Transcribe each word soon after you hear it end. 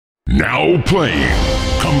Now playing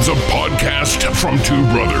comes a podcast from two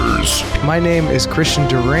brothers. My name is Christian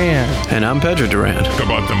Duran. And I'm Pedro Duran.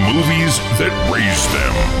 About the movies that raised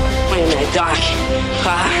them. Wait a minute, Doc.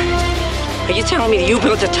 Are you telling me that you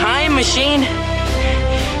built a time machine?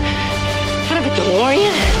 Kind of a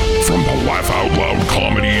DeLorean? From the laugh-out-loud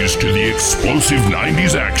comedies to the explosive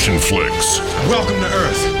 90s action flicks. Welcome to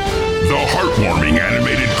Earth. The heartwarming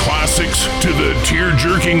animated classics to the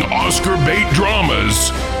tear-jerking Oscar bait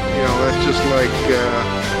dramas. You know, that's just like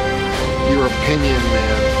your opinion,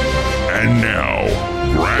 man. And now,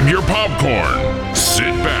 grab your popcorn,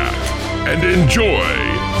 sit back, and enjoy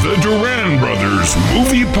the Duran Brothers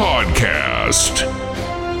Movie Podcast.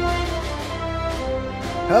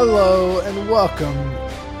 Hello and welcome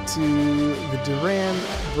to the Duran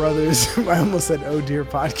Brothers. I almost said "Oh Dear"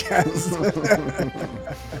 podcast.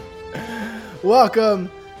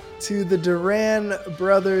 Welcome to the Duran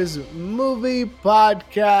Brothers Movie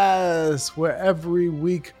Podcast, where every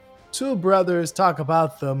week two brothers talk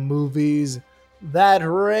about the movies that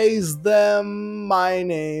raised them. My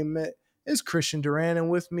name is Christian Duran,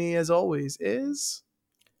 and with me, as always, is...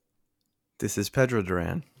 This is Pedro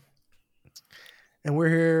Duran. And we're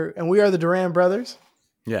here, and we are the Duran Brothers.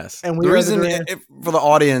 Yes. And we the are reason, the for the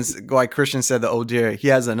audience, like Christian said, the Oh Dear, he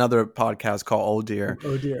has another podcast called Oh Dear.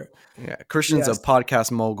 Oh Dear. Yeah. Christian's a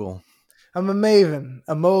podcast mogul. I'm a maven,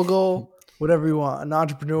 a mogul, whatever you want, an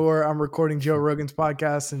entrepreneur. I'm recording Joe Rogan's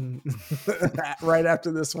podcast, and right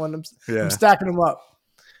after this one, I'm stacking them up.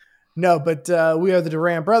 No, but we are the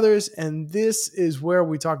Duran Brothers, and this is where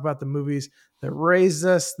we talk about the movies that raised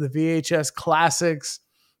us, the VHS classics,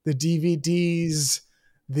 the DVDs,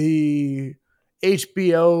 the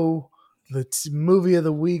HBO, the movie of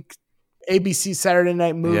the week, ABC Saturday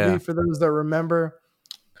Night Movie, for those that remember.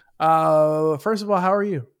 First of all, how are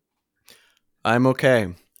you? I'm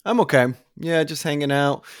okay. Yeah, just hanging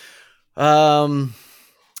out. I've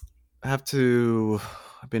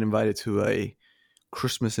been invited to a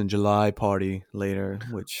Christmas in July party later,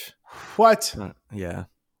 which... What? Well,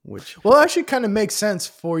 it actually kind of makes sense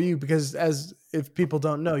for you because, as if people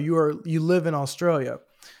don't know, you live in Australia.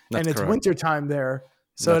 That's and it's correct. Winter time there.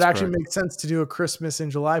 So That's it actually correct. makes sense to do a Christmas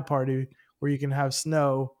in July party where you can have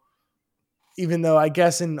snow. Even though I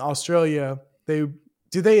guess in Australia, do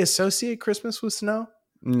they associate Christmas with snow?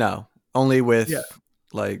 No, only with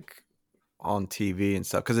like on TV and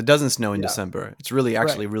stuff, because it doesn't snow in December. It's really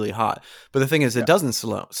really hot. But the thing is, it doesn't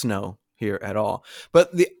snow here at all.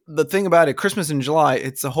 But the thing about it, Christmas in July,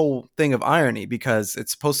 it's a whole thing of irony because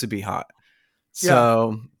it's supposed to be hot.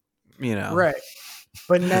 So, you know. Right.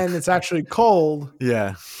 But then it's actually cold.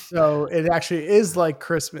 Yeah. So it actually is like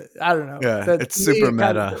Christmas. I don't know. Yeah, it's super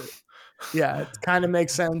meta. It kind of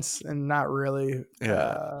makes sense and not really.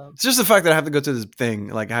 Yeah. It's just the fact that I have to go to this thing.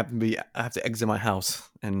 Like I have to exit my house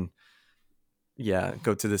and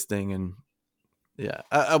go to this thing and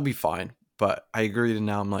I'll be fine. But I agree, and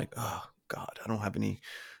now I'm like, oh God, I don't have any.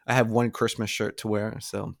 I have one Christmas shirt to wear,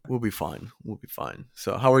 so we'll be fine.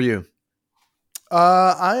 So how are you?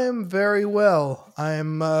 I am very well. I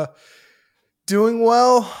am doing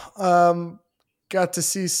well. Got to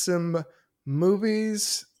see some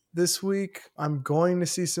movies this week. I'm going to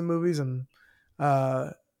see some movies. I'm,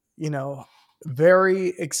 very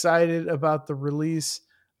excited about the release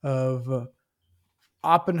of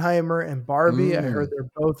Oppenheimer and Barbie. I heard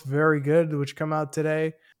they're both very good, which come out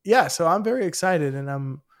today. Yeah, so I'm very excited, and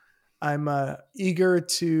I'm eager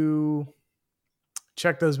to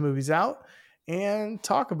check those movies out and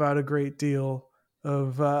talk about a great deal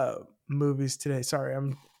of movies today. Sorry,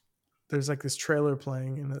 there's like this trailer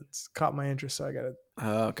playing and it's caught my interest, so I gotta.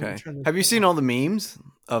 Okay. Have you seen all the memes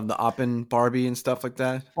of the Oppen Barbie and stuff like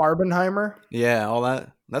that? Barbenheimer. Yeah, all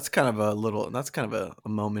that. That's kind of a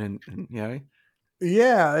moment,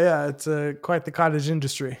 Yeah. It's quite the cottage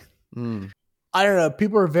industry. I don't know.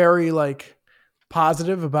 People are very like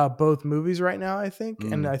positive about both movies right now, I think,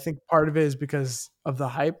 and I think part of it is because of the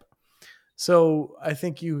hype. So I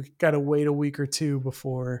think you got to wait a week or two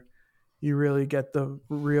before you really get the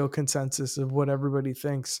real consensus of what everybody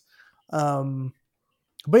thinks. But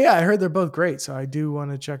yeah, I heard they're both great, so I do want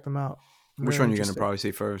to check them out. Which one are you going to probably see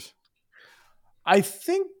first? I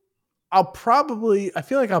think I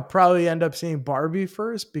feel like I'll probably end up seeing Barbie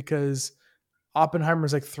first because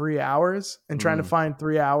Oppenheimer's like 3 hours, and trying to find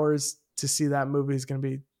 3 hours to see that movie is going to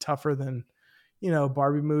be tougher than, a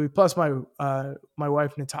Barbie movie. Plus my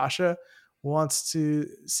wife, Natasha, wants to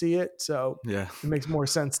see it, so it makes more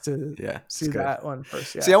sense to see that one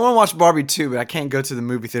first. See, I want to watch Barbie too, but I can't go to the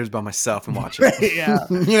movie theaters by myself and watch it.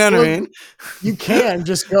 You know what I mean? You can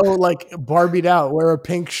just go like Barbied out, wear a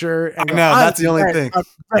pink shirt. And that's the only thing. I'm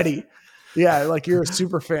ready. Yeah, like you're a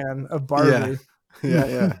super fan of Barbie.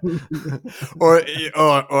 Yeah. or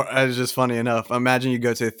it's just funny enough. Imagine you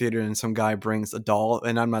go to a theater and some guy brings a doll,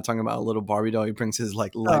 and I'm not talking about a little Barbie doll. He brings his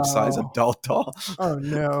like life size adult doll. Oh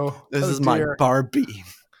no! This is my Barbie.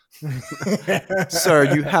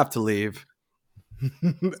 Sir, you have to leave.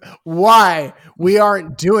 Why? We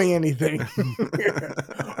aren't doing anything.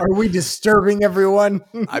 Are we disturbing everyone?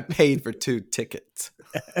 I paid for 2 tickets.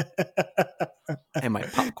 And my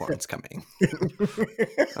popcorn's coming.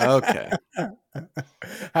 Okay.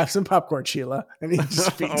 Have some popcorn, Sheila. And he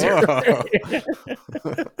just feeds her.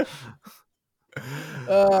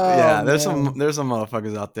 Yeah, there's some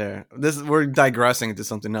motherfuckers out there. We're digressing into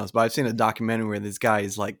something else, but I've seen a documentary where this guy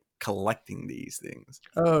is like collecting these things.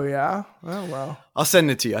 Oh yeah. Oh well. I'll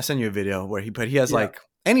send it to you. I'll send you a video where he has like,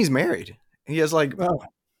 and he's married. He has like, but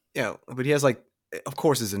he has like, of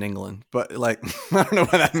course it's in England, but like, I don't know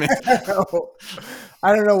what that means.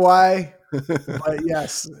 I don't know why, but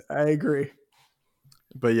yes, I agree.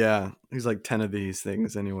 But yeah, he's like 10 of these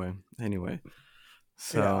things anyway.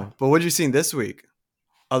 So, but what did you seen this week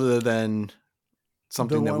other than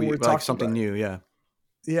something that we like, something about. New? Yeah.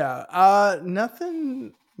 Yeah.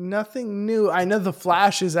 Nothing new. I know The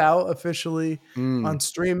Flash is out officially on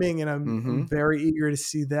streaming, and I'm very eager to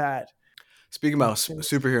see that. Speaking about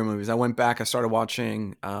superhero movies, I went back. I started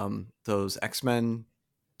watching those X-Men,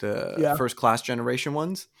 the First Class Generation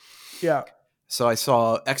ones. Yeah. So I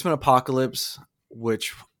saw X-Men Apocalypse,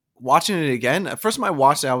 which watching it again, at first time I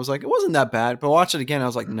watched it, I was like, it wasn't that bad. But watch it again, I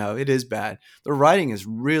was like, no, it is bad. The writing is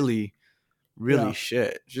really, really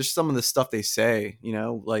shit. Just some of the stuff they say,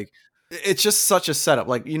 like it's just such a setup.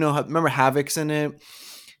 Like, remember Havoc's in it?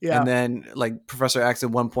 Yeah. And then like Professor X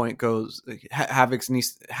at one point goes, Havoc is a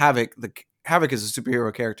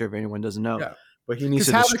superhero character if anyone doesn't know. Yeah. But he needs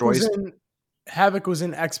to destroy. Havoc was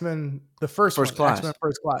in X-Men, the first class. X-Men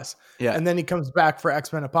First Class. Yeah. And then he comes back for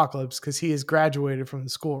X-Men Apocalypse because he has graduated from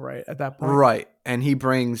the school, right? At that point. Right. And he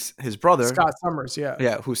brings his brother. Scott Summers, yeah.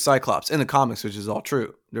 Yeah, who's Cyclops in the comics, which is all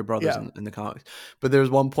true. They're brothers in the comics. But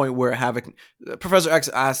there's one point where Professor X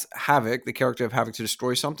asks Havoc, the character of Havoc, to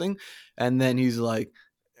destroy something. And then he's like,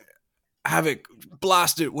 Havoc,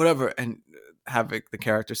 blast it, whatever. And Havoc, the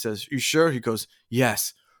character, says, "You sure?" He goes,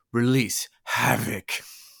 "Yes, release Havoc."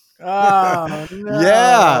 Oh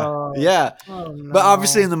no! Yeah. Oh, no. But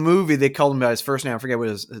obviously in the movie they called him by his first name. I forget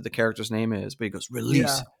what the character's name is, but he goes,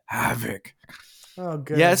 "Release Havoc." Oh,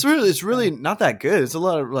 good. Yeah, it's really not that good. It's a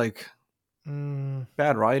lot of like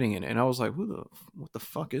bad writing in it, and I was like, what the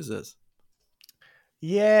fuck is this?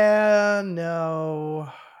 Yeah, no,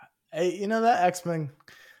 that X-Men,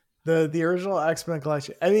 the original X-Men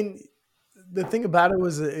collection. I mean, the thing about it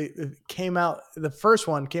was it came out. The first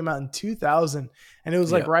one came out in 2000, and it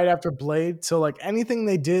was like right after Blade. So like anything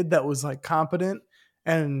they did that was like competent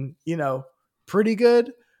and pretty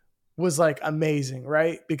good was like amazing,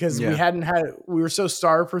 right? Because we were so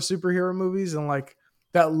starved for superhero movies and like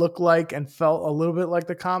that looked like and felt a little bit like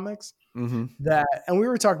the comics. That, and we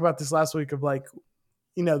were talking about this last week of like,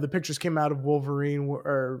 the pictures came out of Wolverine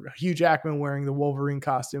or Hugh Jackman wearing the Wolverine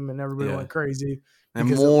costume, and everybody went crazy. And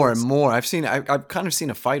more. I've kind of seen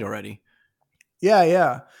a fight already.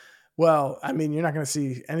 Yeah. Well, I mean, you're not going to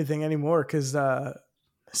see anything anymore because now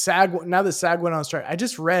that SAG went on strike, I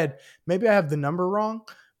just read, maybe I have the number wrong,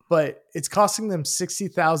 but it's costing them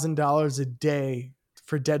 $60,000 a day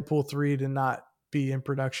for Deadpool 3 to not be in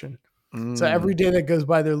production. So every day that goes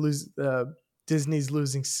by, Disney's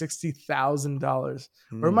losing $60,000,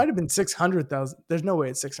 or it might have been $600,000. There's no way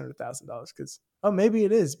it's $600,000 because maybe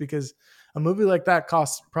it is, because a movie like that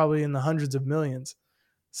costs probably in the hundreds of millions.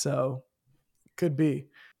 So could be.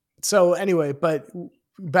 So anyway, but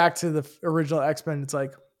back to the original X-Men, it's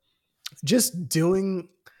like just doing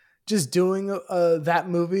that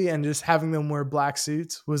movie and just having them wear black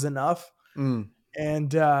suits was enough. And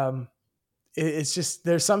it's just,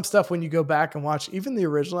 there's some stuff when you go back and watch even the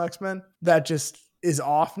original X-Men that just is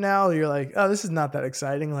off now. You're like, oh, this is not that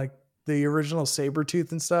exciting. Like the original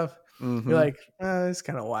Sabretooth and stuff. You're like, it's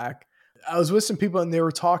kind of whack. I was with some people and they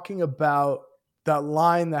were talking about that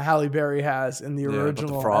line that Halle Berry has in the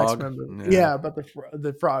original X-Men movie. Yeah, about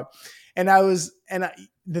the frog. And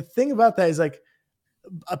the thing about that is like,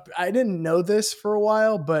 I didn't know this for a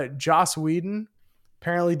while, but Joss Whedon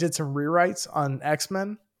apparently did some rewrites on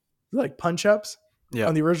X-Men, like punch-ups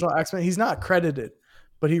on the original X-Men. He's not credited,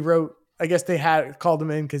 but he wrote, I guess they had called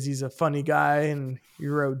him in because he's a funny guy and he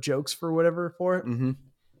wrote jokes for whatever for it.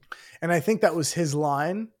 And I think that was his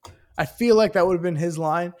line. I feel like that would have been his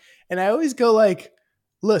line. And I always go like,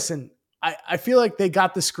 listen, I feel like they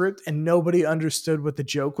got the script and nobody understood what the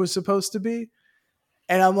joke was supposed to be.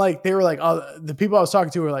 And I'm like, they were like, oh, the people I was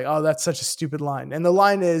talking to were like, oh, that's such a stupid line. And the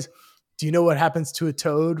line is, do you know what happens to a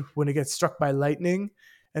toad when it gets struck by lightning?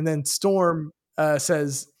 And then Storm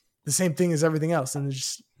says the same thing as everything else, and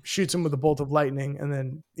just shoots him with a bolt of lightning, and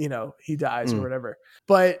then, he dies or whatever.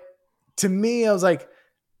 But to me, I was like,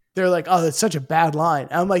 they're like, oh, that's such a bad line.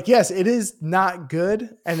 And I'm like, yes, it is not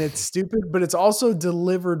good and it's stupid, but it's also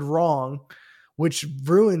delivered wrong, which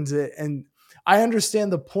ruins it. And I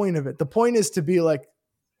understand the point of it. The point is to be like,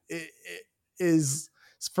 it is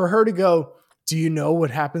for her to go, do you know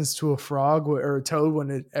what happens to a frog or a toad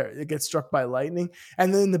when it gets struck by lightning?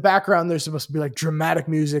 And then in the background, there's supposed to be like dramatic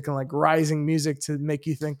music and like rising music to make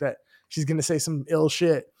you think that she's going to say some ill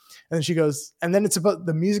shit. And then she goes, and then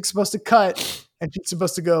the music's supposed to cut, and she's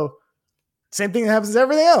supposed to go, same thing that happens to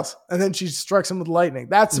everything else. And then she strikes him with lightning.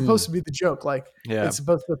 That's supposed to be the joke. Like, it's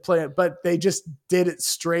supposed to play it, but they just did it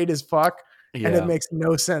straight as fuck. And it makes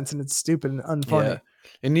no sense, and it's stupid and unfunny. Yeah.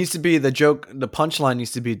 It needs to be the joke. The punchline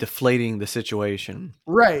needs to be deflating the situation.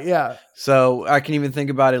 Right. Yeah. So I can even think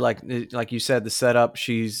about it like you said, the setup.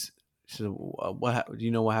 She's what do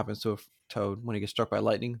you know what happens to a toad when he gets struck by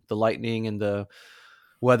lightning? The lightning and the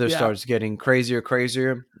weather starts getting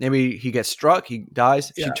crazier. Maybe he gets struck, he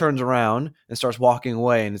dies. She turns around and starts walking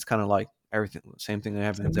away, and it's kind of like everything, same thing that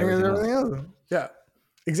happens to everything else. Yeah,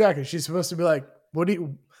 exactly. She's supposed to be like,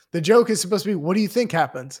 the joke is supposed to be, what do you think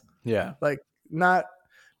happens? Yeah. Like, not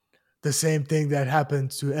the same thing that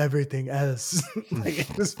happens to everything else. Like,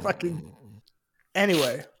 it's just fucking.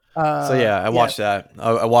 Anyway. I watched that.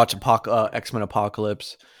 I watched X-Men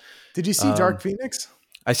Apocalypse. Did you see Dark Phoenix?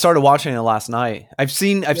 I started watching it last night. I've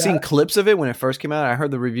seen clips of it when it first came out. I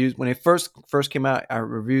heard the reviews when it first came out. Our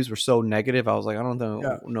reviews were so negative. I was like, I don't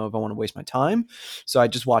know if I want to waste my time. So I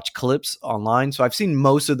just watched clips online. So I've seen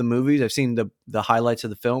most of the movies. I've seen the highlights of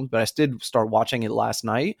the films, but I did start watching it last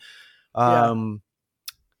night.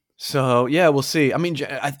 So yeah, we'll see. I mean,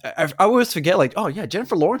 I always forget, like, oh yeah,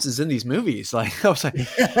 Jennifer Lawrence is in these movies. Like, I was like,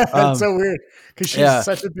 it's so weird because she's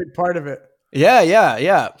such a big part of it.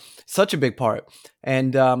 Yeah. Such a big part.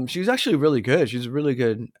 And she was actually really good. She's a really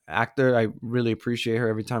good actor. I really appreciate her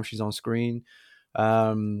every time she's on screen.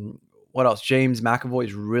 What else? James McAvoy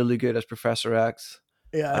is really good as Professor X.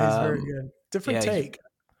 Yeah, he's very good. Different take.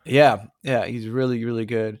 Yeah, he's really, really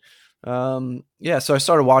good. So I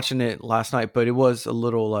started watching it last night, but it was a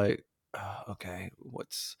little like, okay,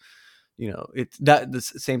 what's, it's the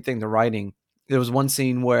same thing, the writing. There was one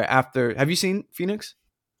scene where have you seen Phoenix?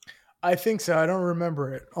 I think so. I don't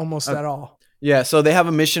remember it almost at all. Yeah, so they have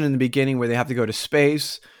a mission in the beginning where they have to go to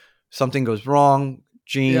space. Something goes wrong.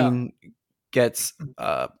 Jean gets,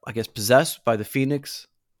 I guess, possessed by the Phoenix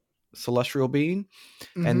celestial being.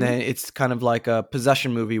 Mm-hmm. And then it's kind of like a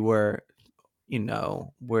possession movie where,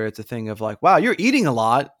 where it's a thing of like, wow, you're eating a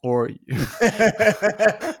lot, or you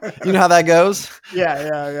know how that goes?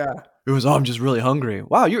 Yeah. It was, I'm just really hungry.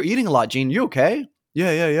 Wow, you're eating a lot, Jean. You okay?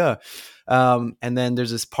 Yeah. And then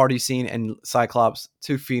there's this party scene, and Cyclops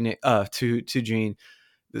to Phoenix, to Jean,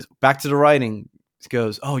 back to the writing,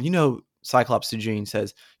 goes, Cyclops to Jean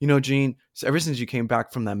says, Jean, so ever since you came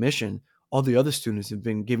back from that mission, all the other students have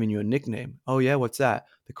been giving you a nickname. Oh yeah, what's that?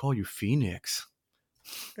 They call you Phoenix.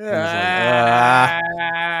 Okay.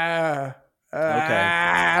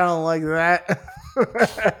 I don't like that.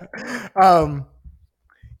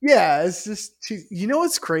 Yeah, it's just,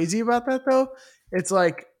 what's crazy about that though? It's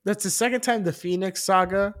like, that's the second time the Phoenix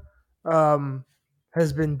saga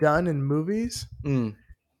has been done in movies. And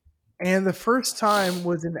the first time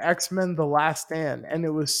was in X-Men The Last Stand. And it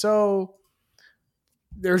was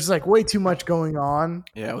there's like way too much going on.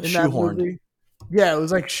 Yeah, it was shoehorned. Yeah, it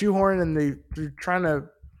was like shoehorned, and they're trying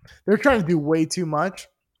to do way too much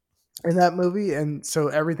in that movie. And so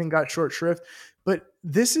everything got short shrift. But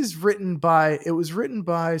this is written by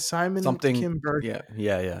Simon Kinberg.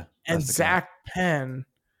 Yeah. And Zach Penn.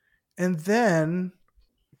 And then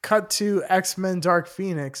cut to X-Men Dark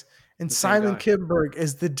Phoenix, and Simon Kinberg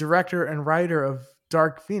is the director and writer of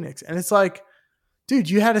Dark Phoenix. And it's like, dude,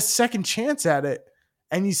 you had a second chance at it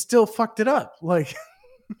and you still fucked it up. Like,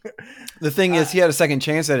 the thing is, he had a second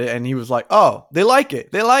chance at it and he was like, oh, they like it.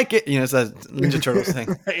 It's that Ninja Turtles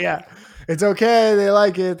thing. Yeah. It's okay. They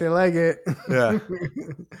like it. Yeah.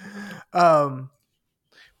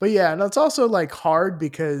 But yeah, and it's also like hard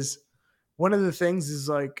because one of the things is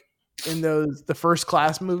like, in the First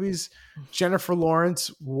Class movies, Jennifer Lawrence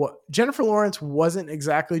wasn't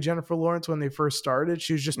exactly Jennifer Lawrence when they first started.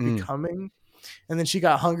 She was just becoming, and then she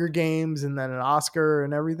got Hunger Games and then an Oscar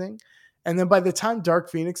and everything. And then by the time Dark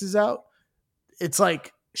Phoenix is out, it's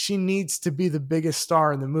like she needs to be the biggest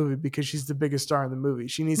star in the movie because she's the biggest star in the movie.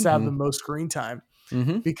 She needs to have the most screen time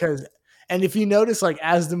And if you notice, like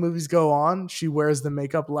as the movies go on, she wears the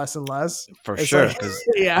makeup less and less. For It's sure. like, Because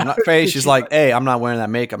yeah, she's like, A, I'm not wearing that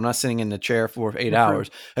makeup. I'm not sitting in the chair for 8 hours.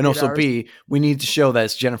 And also B, we need to show that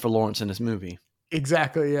it's Jennifer Lawrence in this movie.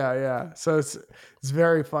 Exactly. Yeah. So it's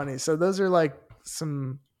very funny. So those are like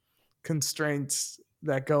some constraints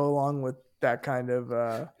that go along with that kind of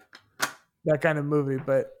movie.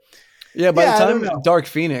 But yeah, by the time Dark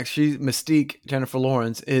Phoenix, Mystique, Jennifer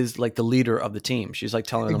Lawrence is like the leader of the team. She's like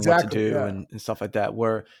telling them what to do and stuff like that.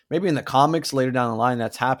 Where maybe in the comics later down the line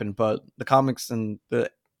that's happened, but the comics and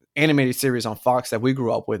the animated series on Fox that we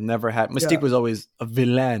grew up with never had. Mystique was always a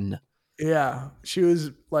villain. Yeah, she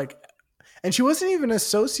was like, and she wasn't even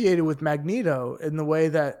associated with Magneto in the way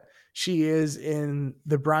that she is in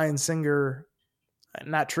the Bryan Singer,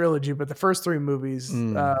 not trilogy, but the first 3 movies,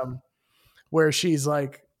 where she's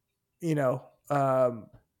like,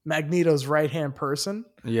 Magneto's right-hand person.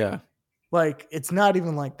 Yeah. Like, it's not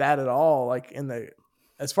even like that at all. Like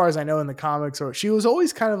as far as I know in the comics, or she was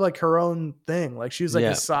always kind of like her own thing. Like she was like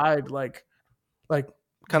a side, like kind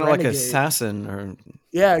of like an assassin or.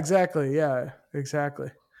 Yeah, exactly. Yeah, exactly.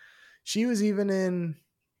 She was even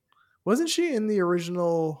wasn't she in the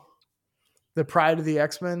original, the Pride of the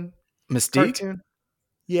X-Men Mystique cartoon?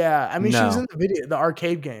 Yeah. I mean, she was in the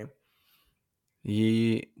arcade game.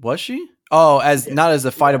 Was she? Oh, not as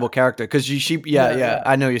a fightable character, because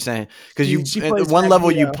I know what you're saying, because you at one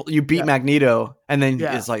level you beat Magneto, and then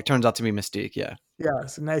it's like turns out to be Mystique. Yeah,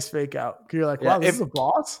 it's a nice fake out. You're like, wow, this is a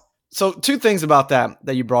boss. So 2 things about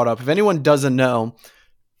that you brought up. If anyone doesn't know,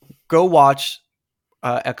 go watch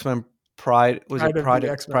X-Men Pride. Was it Pride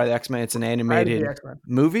of the X-Men? It's an animated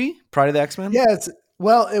movie. Pride of the X-Men. Yeah,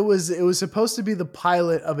 it was supposed to be the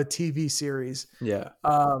pilot of a TV series. Yeah.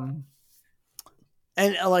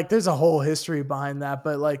 And like, there's a whole history behind that,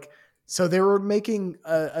 but like, so they were making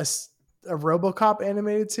a RoboCop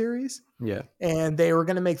animated series. Yeah. And they were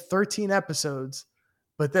going to make 13 episodes,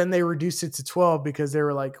 but then they reduced it to 12 because they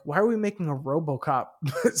were like, why are we making a RoboCop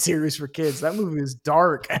series for kids? That movie is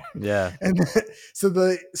dark. Yeah. And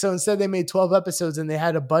so instead they made 12 episodes, and they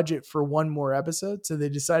had a budget for 1 more episode. So they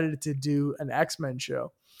decided to do an X-Men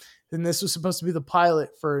show. And this was supposed to be the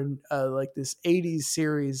pilot for like this 80s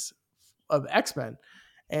series of X-Men.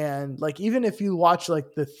 And like, even if you watch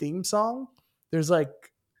like the theme song, there's like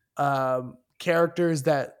characters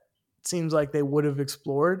that seems like they would have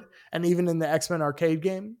explored. And even in the X-Men arcade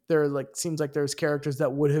game, there like seems like there's characters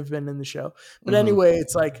that would have been in the show. But anyway,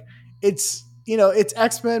 it's like, it's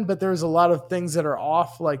X-Men, but there's a lot of things that are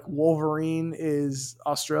off. Like Wolverine is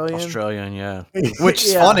Australian, yeah. Which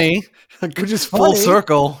is funny. Which is full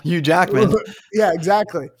circle, Hugh Jackman. Yeah,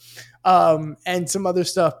 exactly. And some other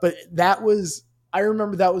stuff, but I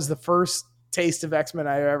remember that was the first taste of X-Men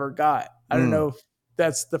I ever got. I don't know if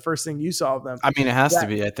that's the first thing you saw of them. I mean, it has to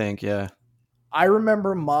be, I think. Yeah. I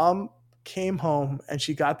remember Mom came home and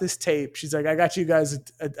she got this tape. She's like, I got you guys,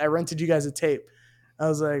 I rented you guys a tape. I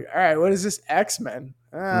was like, all right, what is this, X-Men?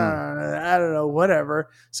 I don't know, whatever.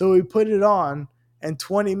 So we put it on, and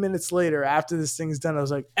 20 minutes later, after this thing's done, I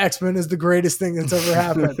was like, X-Men is the greatest thing that's ever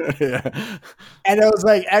happened. Yeah. And I was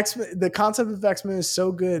like, X-Men, the concept of X-Men is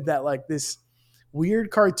so good that like this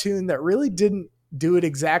weird cartoon that really didn't do it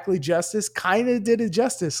exactly justice kind of did it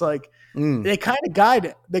justice. Like they kind of got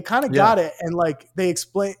it. They kind of got it. And like they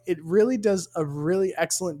explain, it really does a really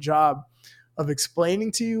excellent job of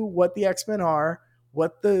explaining to you what the X-Men are,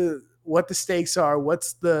 what the stakes are,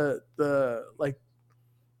 what's their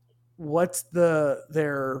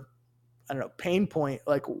I don't know, pain point,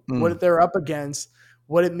 like what they're up against,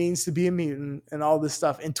 what it means to be a mutant, and all this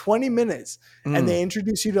stuff in 20 minutes. And they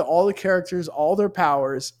introduce you to all the characters, all their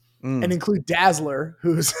powers, and include Dazzler,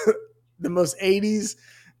 who's the most 80s,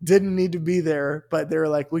 didn't need to be there, but they're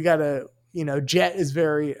like, we gotta, Gem is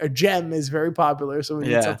very popular, so we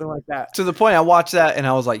need something like that. To the point, I watched that and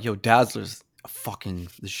I was like, yo, Dazzler's fucking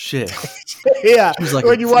the shit. Yeah. She's like,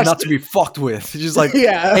 when you watch, not to be fucked with. She's like,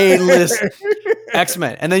 A-list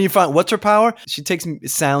X-Men. And then you find, what's her power? She takes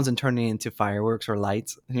sounds and turns it into fireworks or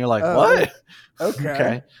lights. And you're like, what?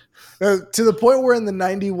 Okay. To the point where in the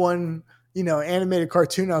 91, animated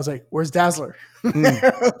cartoon, I was like, where's Dazzler?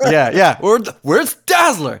 Yeah. Where's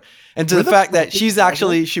Dazzler? And to the fact that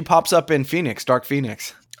she pops up in Dark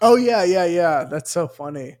Phoenix. Oh yeah. That's so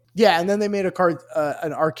funny. Yeah, and then they made an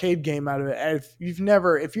arcade game out of it. And if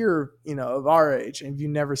you're of our age and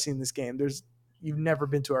you've never seen this game, you've never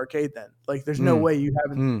been to arcade. Then like, there's no way you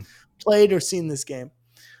haven't played or seen this game.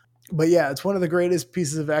 But yeah, it's one of the greatest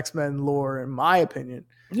pieces of X-Men lore, in my opinion.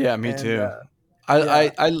 Yeah, me too.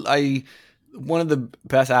 I one of the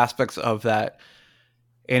best aspects of that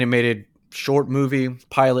animated short movie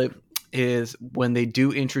pilot is when they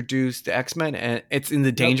do introduce the X-Men, and it's in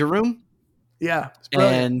the Danger Room. Yeah, it's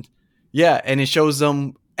brilliant. And it shows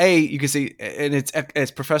them. You can see, and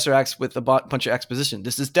it's Professor X with a bunch of exposition.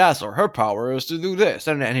 This is Dazzler. Her power is to do this,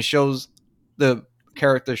 and it shows the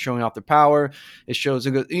characters showing off their power. It shows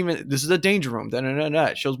even this is a Danger Room.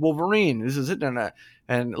 It shows Wolverine. This is it.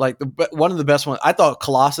 And like one of the best ones, I thought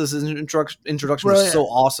Colossus' introduction was so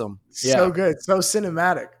awesome. So good, so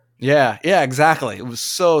cinematic. Yeah, exactly. It was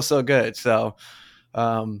so good. So,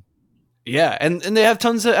 and they have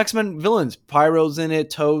tons of X-Men villains. Pyro's in it,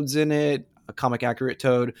 Toad's in it, a comic accurate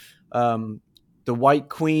Toad. The White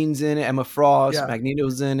Queen's in it, Emma Frost,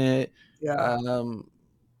 Magneto's in it. Yeah.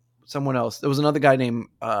 Someone else. There was another guy named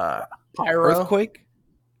Pyro. Earthquake.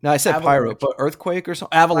 No, I said Avalanche. Pyro, but Earthquake or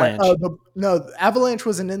something. Avalanche. No, Avalanche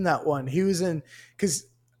wasn't in that one. He was in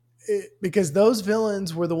because those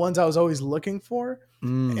villains were the ones I was always looking for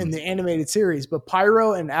in the animated series. But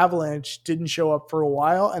Pyro and Avalanche didn't show up for a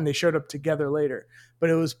while, and they showed up together later. But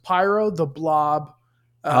it was Pyro, the Blob,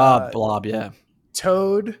 Blob, yeah,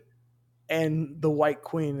 Toad, and the White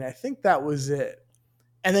Queen. And I think that was it.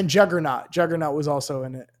 And then Juggernaut. Juggernaut was also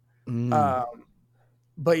in it.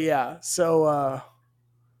 But yeah, so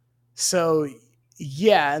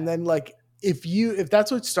yeah, and then like if that's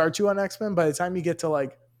what starts you on X-Men, by the time you get to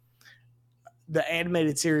like the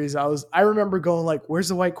animated series, I remember going like, where's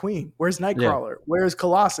the White Queen? Where's Nightcrawler? Where's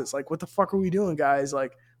Colossus? Like, what the fuck are we doing, guys?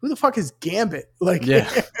 Like, who the fuck is Gambit? Like,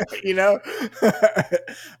 you know?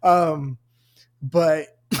 But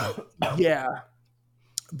yeah,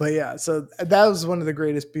 so that was one of the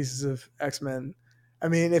greatest pieces of X-Men. I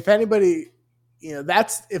mean, if anybody,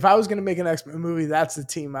 if I was going to make an X-Men movie, that's the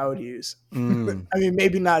team I would use. I mean,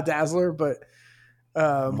 maybe not Dazzler, but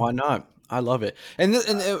why not? I love it.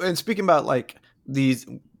 And speaking about like these,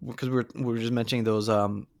 because we were just mentioning those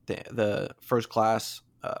the First Class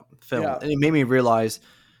film, and it made me realize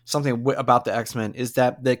something about the X-Men is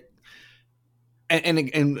that to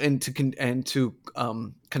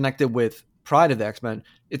connect it with Pride of the X-Men.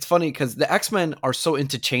 It's funny because the X-Men are so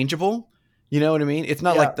interchangeable. You know what I mean? It's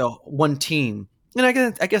not like the one team. And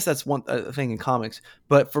I guess that's one thing in comics.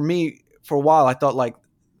 But for me, for a while, I thought like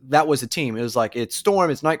that was a team. It was like it's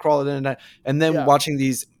Storm, it's Nightcrawler, and then watching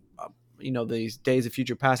these, these Days of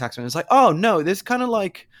Future Past X-Men, it's like, oh no, this kind of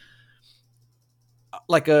like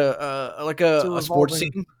a sports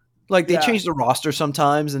team. Like they change the roster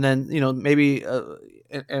sometimes, and then maybe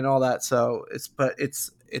and all that. So it's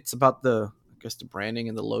about the branding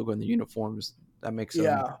and the logo and the uniforms that makes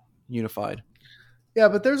them unified. Yeah,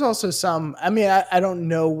 but there's also some. I mean, I don't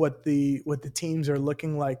know what the teams are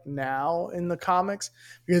looking like now in the comics,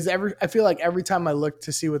 because I feel like every time I look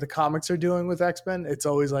to see what the comics are doing with X-Men, it's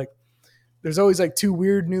always like there's always like two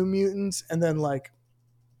weird new mutants, and then like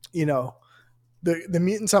the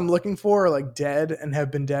mutants I'm looking for are like dead and have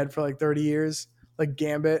been dead for like 30 years, like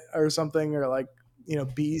Gambit or something, or like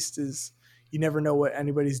Beast is, you never know what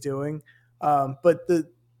anybody's doing. But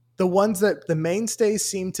the ones that the mainstays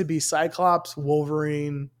seem to be Cyclops,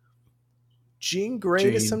 Wolverine, Jean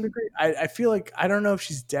Grey to some degree. I feel like, I don't know if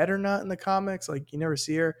she's dead or not in the comics. Like you never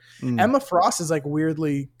see her. Emma Frost is like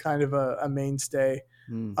weirdly kind of a mainstay.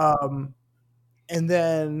 And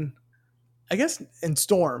then I guess in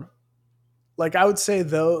Storm, like I would say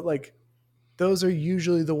though, like those are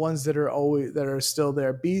usually the ones that are still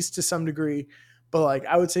there. Beast to some degree, but like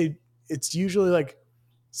I would say it's usually like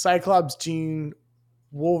Cyclops, Jean,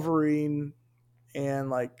 Wolverine, and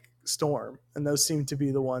like Storm, and those seem to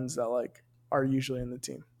be the ones that like are usually in the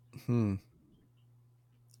team.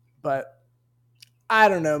 But I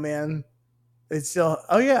don't know, man. It's still.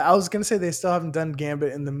 Oh yeah, I was gonna say they still haven't done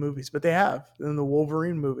Gambit in the movies, but they have in the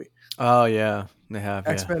Wolverine movie. Oh yeah, they have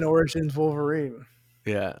X-Men Origins Wolverine.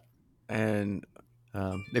 Yeah, and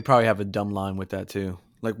they probably have a dumb line with that too.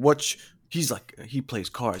 Like he's like, he plays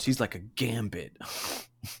cards. He's like a Gambit.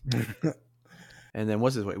 And then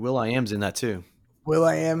what's his way? Will.i.am's in that too.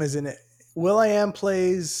 Will.i.am is in it. Will.i.am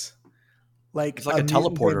plays like it's like a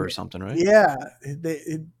teleporter or something, right? Yeah,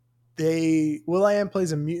 Will.i.am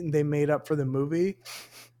plays a mutant they made up for the movie,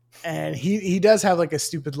 and he does have like a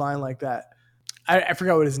stupid line like that. I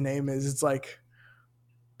forgot what his name is. It's like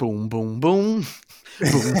boom, boom, boom.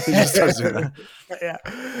 Boom. He just starts doing that. Yeah,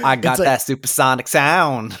 I got that supersonic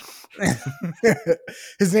sound.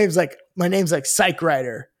 His name's like, my name's like Psych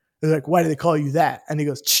Rider. They're like, why do they call you that? And he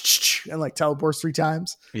goes, ch-ch-ch, and like teleports 3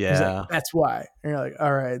 times. Yeah. He's like, that's why. And you're like,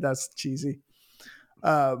 all right, that's cheesy.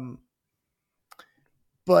 But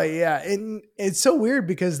yeah, it's so weird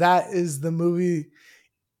because that is the movie.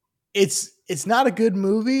 It's not a good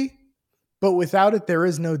movie, but without it, there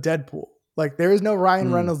is no Deadpool. Like there is no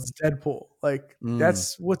Ryan Reynolds Deadpool. Like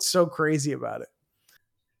that's what's so crazy about it.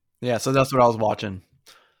 Yeah, so that's what I was watching.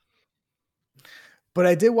 But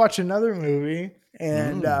I did watch another movie,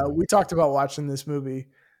 and we talked about watching this movie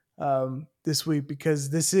this week because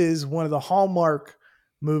this is one of the Hallmark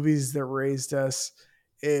movies that raised us.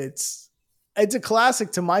 It's a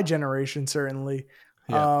classic to my generation, certainly.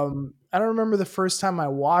 Yeah. I don't remember the first time I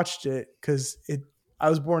watched it because I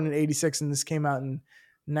was born in '86 and this came out in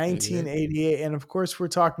 1988, and of course we're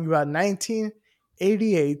talking about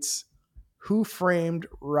 1988's Who Framed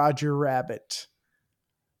Roger Rabbit,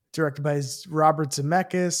 directed by Robert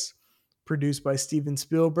Zemeckis, produced by Steven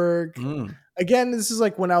Spielberg. Again, this is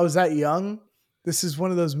like when I was that young. This is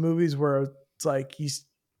one of those movies where it's like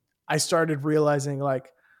I started realizing like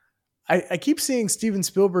I keep seeing Steven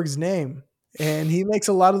Spielberg's name, and he makes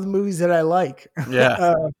a lot of the movies that I like.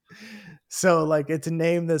 Yeah. So like it's a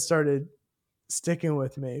name that started sticking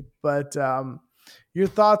with me. But your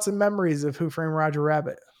thoughts and memories of Who Framed Roger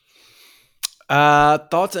Rabbit?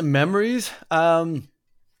 Thoughts and memories.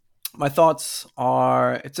 My thoughts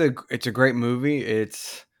are it's a great movie.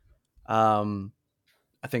 It's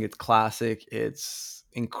I think it's classic. It's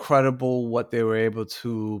incredible what they were able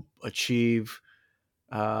to achieve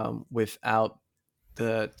without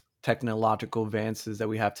the technological advances that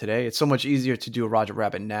we have today. It's so much easier to do a Roger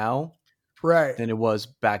Rabbit now Right. than it was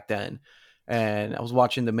back then. And I was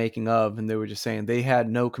watching the making of, and they were just saying they had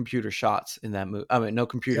no computer shots in that movie. I mean, no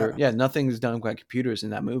computer. Yeah, nothing is done by computers in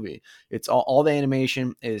that movie. It's all the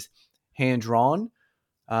animation is hand drawn.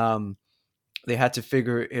 They had to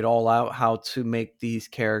figure it all out, how to make these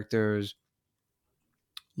characters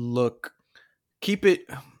keep it.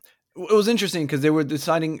 It was interesting because they were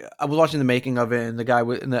deciding. I was watching the making of it, and the guy,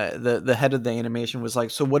 the head of the animation, was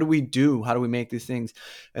like, "So what do we do? How do we make these things?"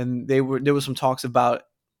 And there was some talks about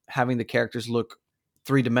having the characters look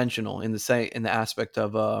 3-dimensional in the aspect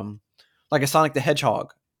of like a Sonic the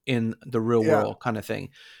Hedgehog in the real world kind of thing.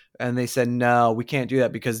 And they said, "No, we can't do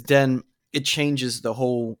that because then it changes the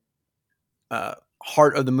whole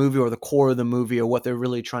heart of the movie or the core of the movie or what they're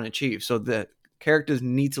really trying to achieve. So the characters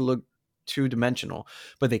need to look 2-dimensional,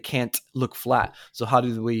 but they can't look flat. So how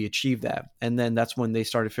do we achieve that?" And then that's when they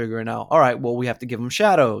started figuring out, all right, well, we have to give them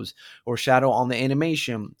shadows or shadow on the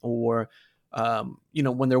animation, or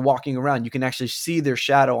when they're walking around, you can actually see their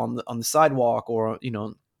shadow on the sidewalk or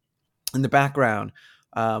in the background.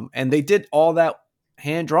 And they did all that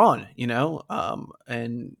hand drawn,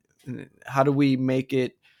 and how do we make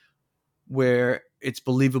it where it's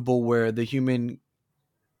believable, where the human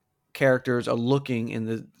characters are looking in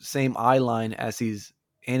the same eye line as these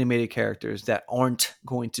animated characters that aren't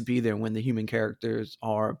going to be there when the human characters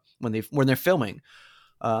are when they're filming.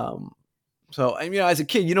 So as a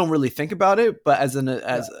kid you don't really think about it, but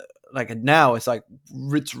now it's like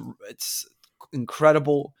it's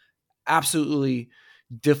incredible, absolutely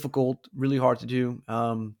difficult, really hard to do.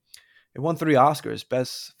 It won 3 Oscars: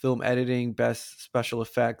 Best Film Editing, Best Special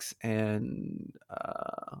Effects, and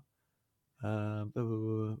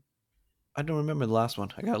I don't remember the last one.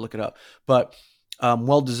 I gotta look it up, but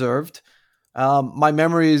well deserved. My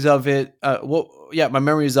memories of it, my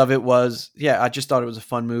memories of it was, I just thought it was a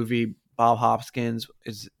fun movie. I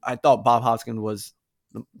thought Bob Hoskins was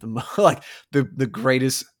the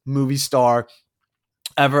greatest movie star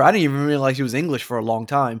ever. I didn't even realize he was English for a long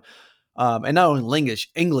time. And not only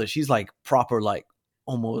English, he's like proper, like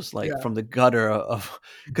almost like from the gutter of,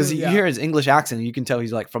 because you hear his English accent, and you can tell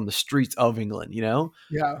he's like from the streets of England, working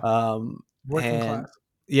class.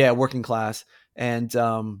 Yeah, working class. And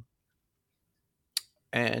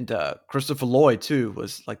Christopher Lloyd too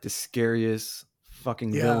was like the scariest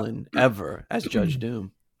fucking villain ever as Judge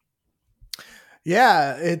Doom.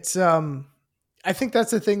 Yeah, it's I think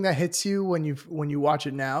that's the thing that hits you when you watch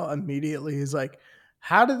it now immediately, is like,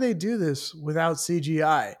 how do they do this without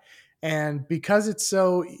CGI? And because it's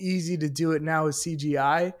so easy to do it now with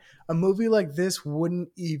CGI, a movie like this wouldn't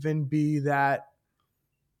even be that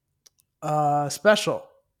special.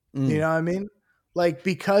 You know what I mean? Like,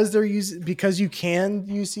 because you can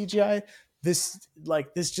use CGI, this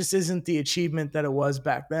just isn't the achievement that it was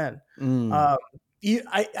back then. I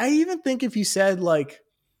even think if you said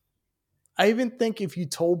if you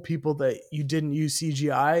told people that you didn't use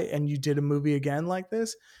CGI and you did a movie again like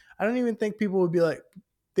this, I don't even think people would be like,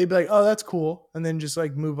 they'd be like, "Oh, that's cool," and then just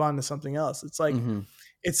like move on to something else. It's like,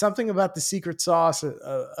 it's something about the secret sauce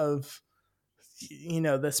of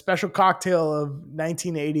the special cocktail of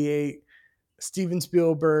 1988, Steven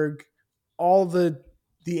Spielberg, all the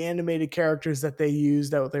animated characters that they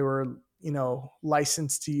used, that they were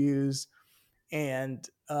licensed to use, and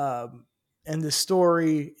the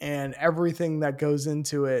story and everything that goes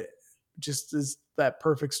into it just is that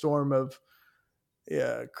perfect storm of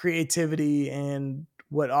creativity and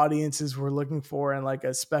what audiences were looking for and like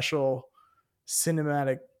a special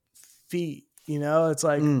cinematic feat. It's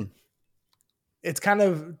like, it's kind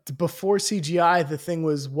of before CGI. The thing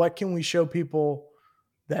was, what can we show people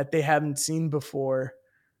that they haven't seen before?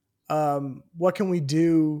 What can we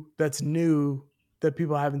do that's new that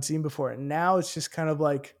people haven't seen before? And now it's just kind of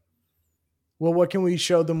like, well, what can we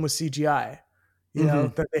show them with CGI?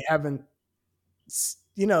 That they haven't, it's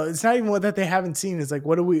not even that they haven't seen. It's like,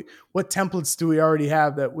 what templates do we already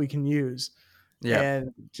have that we can use? Yeah.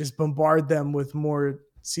 And just bombard them with more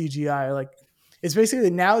CGI. Like, it's basically,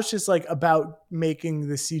 now it's just like about making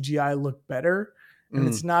the CGI look better. And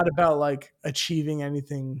it's not about like achieving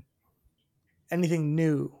anything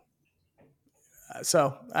new.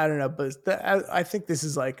 So I don't know, but I think this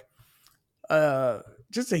is like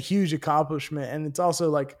just a huge accomplishment. And it's also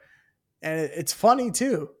like, and it's funny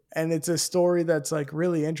too. And it's a story that's like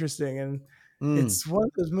really interesting. And it's one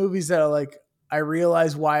of those movies that I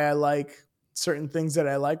realize why I like certain things that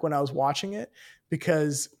I like when I was watching it,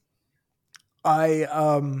 because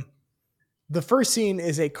the first scene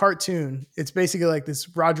is a cartoon. It's basically like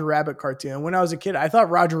this Roger Rabbit cartoon. And when I was a kid, I thought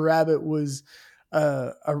Roger Rabbit was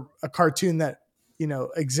a cartoon that,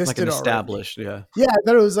 existed like an established. Already. Yeah. I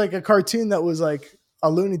thought it was like a cartoon that was like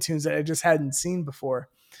a Looney Tunes that I just hadn't seen before.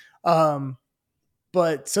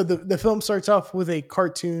 But so the film starts off with a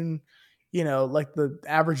cartoon, like the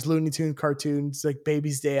average Looney Tune cartoons, like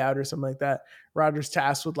Baby's Day Out or something like that. Roger's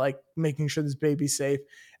tasked with like making sure this baby's safe.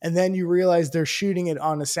 And then you realize they're shooting it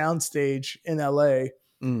on a soundstage in LA.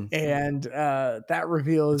 And that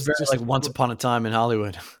reveal is just like Once Upon a Time in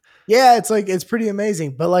Hollywood. Yeah, it's pretty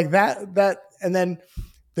amazing. But like that, and then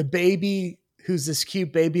the baby, who's this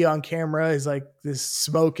cute baby on camera, is like this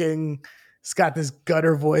smoking. It's got this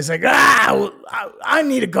gutter voice, like, I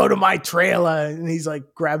need to go to my trailer. And he's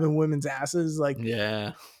like grabbing women's asses. Like,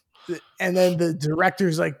 yeah. And then the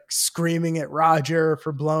director's like screaming at Roger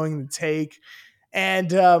for blowing the take. And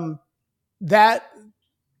that,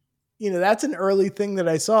 that's an early thing that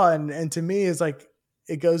I saw. And to me is like,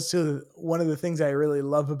 it goes to one of the things I really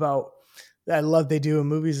love that I love they do in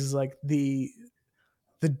movies is like the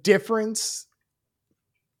difference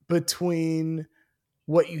between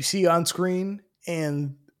what you see on screen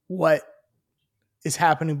and what is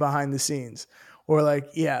happening behind the scenes, or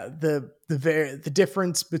like, the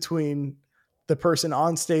difference between the person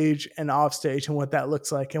on stage and off stage and what that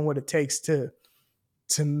looks like and what it takes to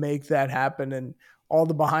make that happen. And all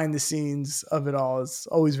the behind the scenes of it all is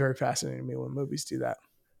always very fascinating to me when movies do that.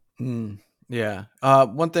 Yeah.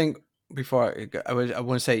 One thing before I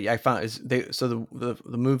want to say I found is the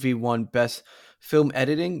movie won best film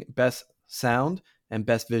editing, best sound, and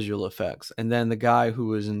best visual effects. And then the guy who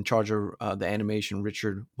was in charge of the animation,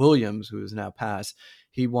 Richard Williams, who is now passed,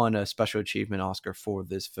 he won a special achievement Oscar for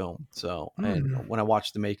this film. So, and when I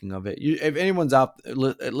watched the making of it, if anyone's out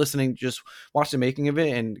listening, just watch the making of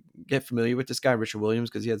it and get familiar with this guy, Richard Williams,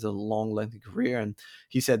 because he has a long, lengthy career. And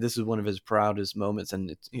he said this is one of his proudest moments, and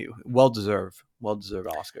it's well-deserved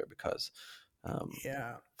Oscar because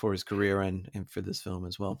for his career and for this film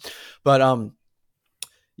as well. But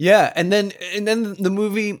yeah, and then the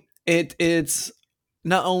movie, it's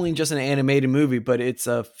not only just an animated movie, but it's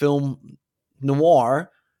a film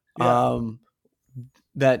noir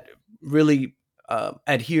that really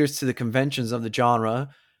adheres to the conventions of the genre.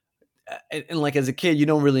 And like as a kid, you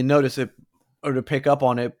don't really notice it or to pick up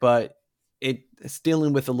on it, but it's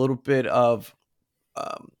dealing with a little bit of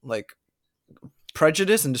like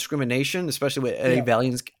prejudice and discrimination, especially with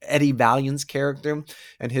Eddie Valiant's character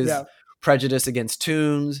and his prejudice against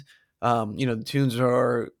Toons. The Toons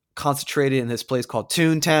are concentrated in this place called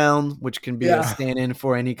Toontown, which can be a stand-in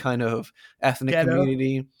for any kind of ethnic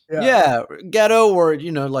community. Ghetto, or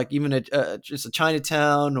like even just a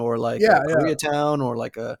Chinatown, or like a Koreatown, or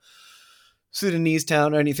like a Sudanese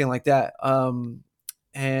town, or anything like that.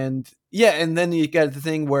 And then you get the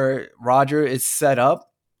thing where Roger is set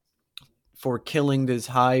up for killing this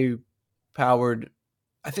high-powered,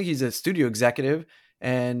 I think he's a studio executive,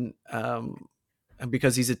 and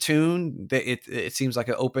because he's a Toon, it seems like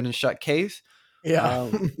an open and shut case.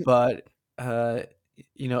 But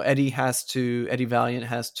Eddie Valiant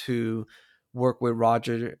has to work with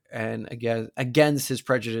Roger and against his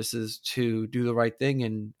prejudices to do the right thing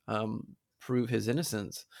and prove his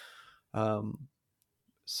innocence.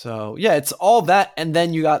 So yeah, it's all that, and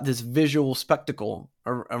then you got this visual spectacle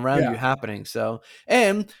around you happening. So,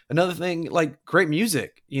 and another thing, like great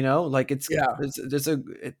music, like it's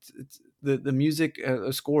the music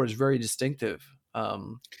score is very distinctive.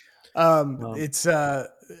 It's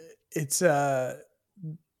the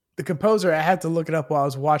composer. I had to look it up while I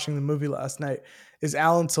was watching the movie last night. is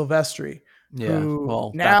Alan Silvestri,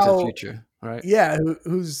 who now Back to the Future, right? Yeah,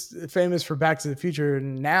 who's famous for Back to the Future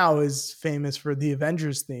and now is famous for the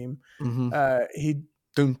Avengers theme. He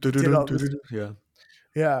did all this.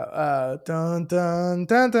 Yeah. Dun dun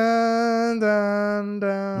dun dun dun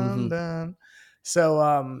dun dun.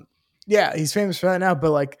 So yeah, he's famous for that now.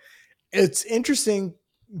 But like, it's interesting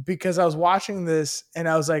because I was watching this and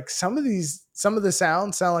I was like, some of the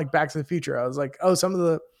sounds sound like Back to the Future. I was like, oh, some of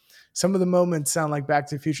the moments sound like Back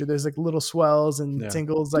to the Future. There's like little swells and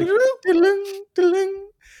tingles, like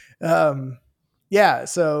yeah.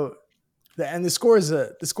 So the score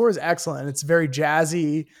is excellent. It's very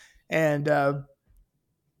jazzy, and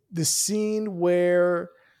the scene where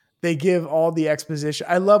they give all the exposition.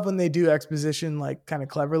 I love when they do exposition like kind of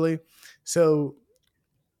cleverly. So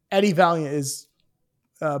Eddie Valiant is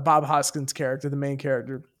Bob Hoskins' character, the main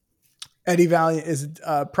character. Eddie Valiant is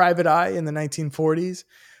Private Eye in the 1940s,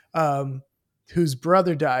 whose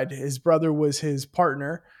brother died. His brother was his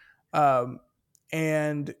partner,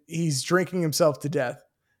 and he's drinking himself to death.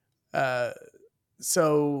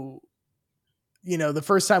 So, the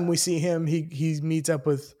first time we see him, he meets up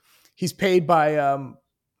with. He's paid by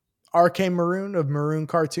R.K. Maroon of Maroon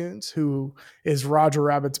Cartoons, who is Roger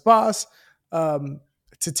Rabbit's boss,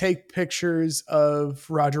 to take pictures of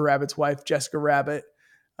Roger Rabbit's wife, Jessica Rabbit,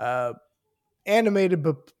 animated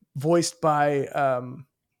but voiced by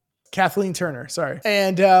Kathleen Turner. Sorry.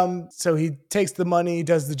 And so he takes the money,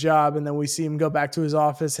 does the job, and then we see him go back to his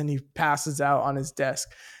office and he passes out on his desk.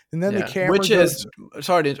 And then the camera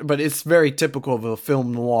but it's very typical of a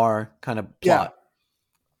film noir kind of plot.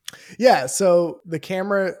 Yeah. So the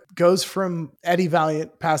camera goes from Eddie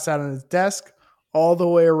Valiant passed out on his desk all the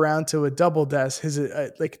way around to a double desk. His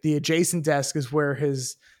like the adjacent desk is where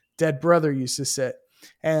his dead brother used to sit.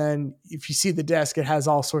 And if you see the desk, it has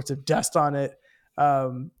all sorts of dust on it,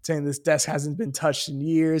 saying this desk hasn't been touched in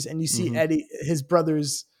years. And you see Eddie, his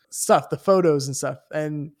brother's stuff, the photos and stuff.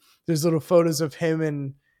 And there's little photos of him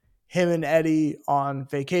and Eddie on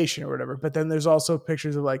vacation or whatever. But then there's also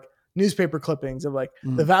pictures of like newspaper clippings of like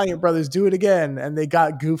the Valiant brothers do it again. And they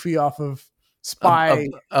got Goofy off of spy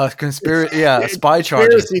spy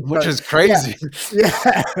charges, which is crazy.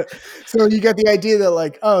 Yeah. So you get the idea that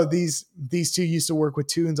like, oh, these two used to work with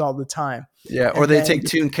Toons all the time. Yeah. Or they take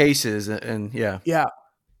Toon cases and Yeah.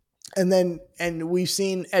 And we've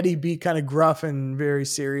seen Eddie be kind of gruff and very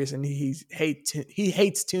serious, and he hates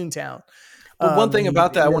Toontown. Well, one thing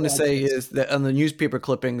about that I want to say is that on the newspaper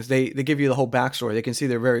clippings, they give you the whole backstory. They can see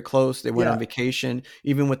they're very close. They went on vacation.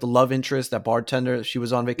 Even with the love interest, that bartender, she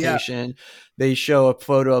was on vacation. Yeah. They show a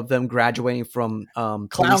photo of them graduating from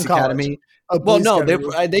police academy.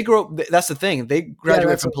 They grow up. That's the thing. They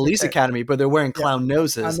graduate from police academy, but they're wearing clown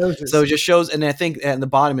noses. So it just shows. And I think at the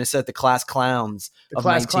bottom it said the class clowns of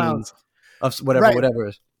 19 of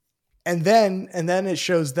whatever. And then it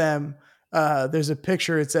shows them. There's a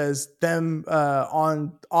picture. It says them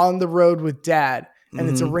on the road with Dad, and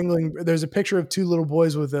it's a Ringling. There's a picture of two little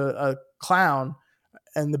boys with a clown,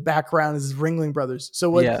 and the background is Ringling Brothers. So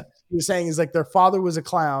what you're saying is like their father was a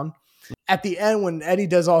clown. At the end, when Eddie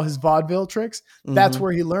does all his vaudeville tricks, that's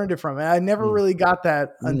where he learned it from. And I never really got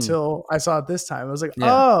that until I saw it this time. I was like,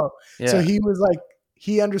 so he was like,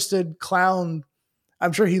 he understood clown.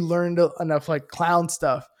 I'm sure he learned enough like clown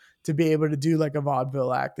stuff to be able to do like a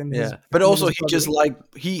vaudeville act. And but also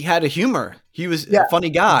he had a humor. He was a funny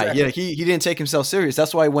guy. Exactly. Yeah. He didn't take himself serious.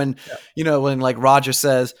 That's why when, when like Roger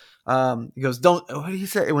says, he goes, don't, what did he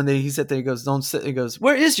say? When he said that, he goes, don't sit. He goes,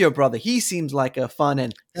 where is your brother? He seems like a fun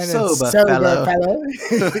and sober fellow.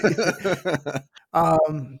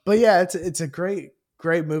 But yeah, it's a great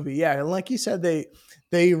movie. Yeah. And like you said,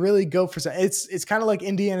 they really go for some, it's kind of like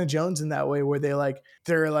Indiana Jones in that way, where they're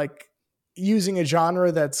like using a genre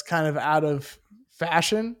that's kind of out of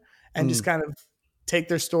fashion and just kind of take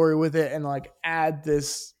their story with it and like add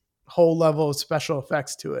this whole level of special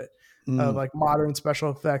effects to it, of like modern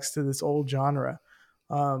special effects to this old genre,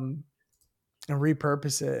 and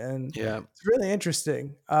repurpose it. And it's really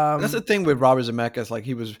interesting. That's the thing with Robert Zemeckis. Like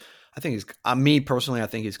me personally, I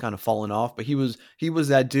think he's kind of fallen off, but he was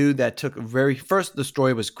that dude that took first, the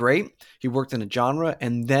story was great. He worked in a genre,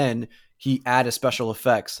 and then he added special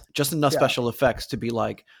effects, just enough special effects to be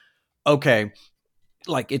like, okay,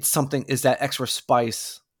 like it's something, is that extra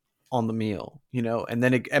spice on the meal, And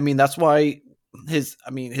then that's why his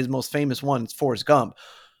most famous one is Forrest Gump.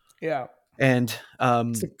 Yeah. And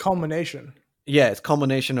it's a culmination. Yeah, it's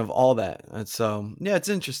culmination of all that. And so it's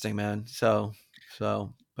interesting, man. I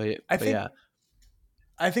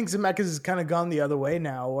think Zemeckis has kind of gone the other way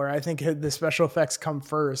now, where I think the special effects come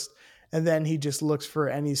first, and then he just looks for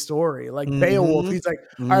any story. Like Beowulf, he's like,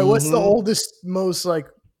 all right, what's the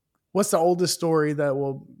oldest story that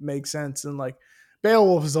will make sense? And like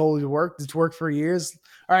Beowulf has always worked. It's worked for years.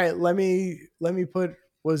 All right, let me put,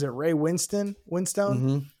 what is it, Ray Winstone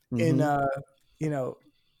in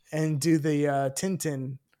and do the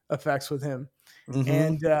Tintin effects with him.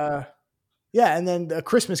 And and then A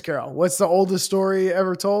Christmas Carol. What's the oldest story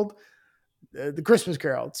ever told? The Christmas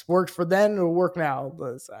Carol. It's worked for then or work now.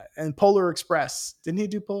 And Polar Express. Didn't he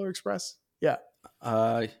do Polar Express? Yeah.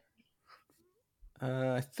 I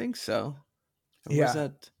think so. Yeah.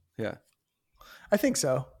 That? Yeah. I think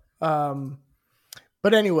so.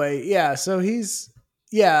 But anyway, yeah. So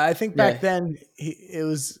I think back then it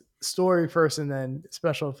was story first and then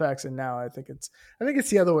special effects, and now I think it's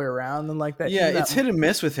the other way around. And like that. Yeah, it's hit and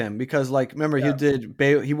miss with him because, like, remember he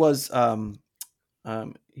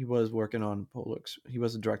was working on he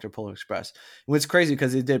was the director of Polar Express. And it's crazy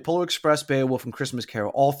because he did Polar Express, Beowulf, and Christmas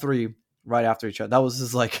Carol, all three right after each other. That was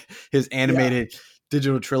his animated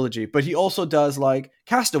digital trilogy. But he also does like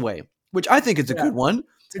Castaway, which I think is a good one,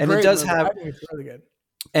 and it does have. I think it's really good.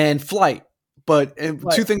 And Flight. But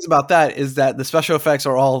two things about that is that the special effects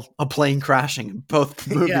are all a plane crashing in both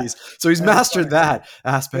movies. So he's mastered that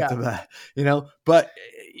aspect of that, But,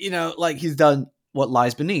 like he's done What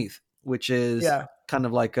Lies Beneath, which is kind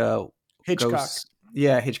of like a Hitchcock.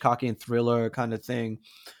 Hitchcockian thriller kind of thing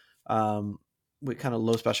with kind of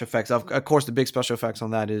low special effects. Of course, the big special effects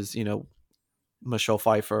on that is, Michelle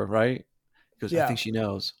Pfeiffer, right? Because I think she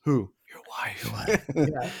knows. Who? Your wife.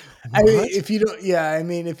 If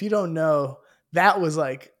you don't know, that was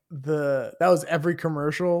like that was every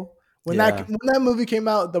commercial when that movie came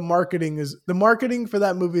out. The marketing for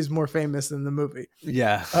that movie is more famous than the movie.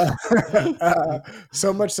 Yeah.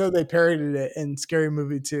 So much so they parodied it in Scary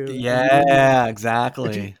Movie 2. Yeah,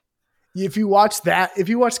 exactly. If you watch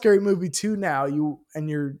Scary Movie 2 now, you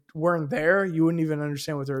weren't there, you wouldn't even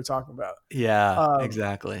understand what they were talking about. Yeah,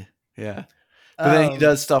 exactly. Yeah. But then he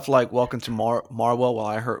does stuff like Welcome to Marwell.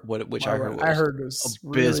 I heard was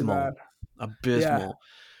abysmal. Really bad. Abysmal. Yeah.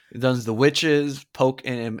 He does The Witches, Poke,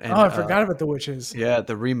 and I forgot about The Witches. Yeah,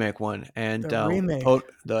 the remake one, and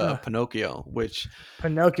Pinocchio, which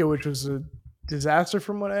was a disaster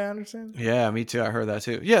from what I understand. Yeah, me too. I heard that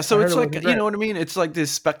too. Yeah, so it's like, you know what I mean? It's like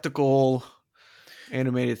this spectacle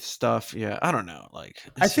animated stuff. Yeah, I don't know. Like,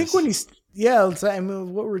 I think when he's what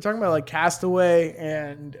we were talking about, like Castaway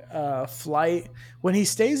and Flight, when he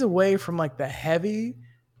stays away from like the heavy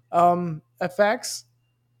effects,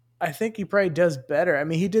 I think he probably does better. I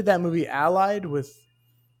mean, he did that movie Allied with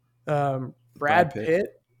Brad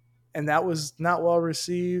Pitt, and that was not well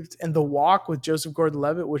received. And The Walk with Joseph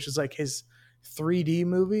Gordon-Levitt, which is like his 3D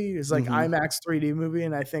movie, is like IMAX 3D movie,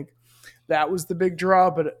 and I think that was the big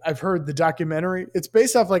draw. But I've heard the documentary. It's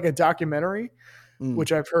based off like a documentary,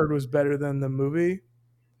 which I've heard was better than the movie.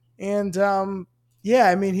 And I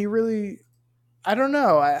mean, he really, I don't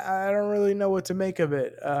know. I don't really know what to make of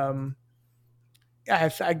it. I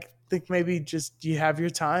think maybe just you have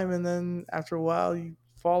your time, and then after a while you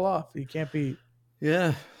fall off. You can't be.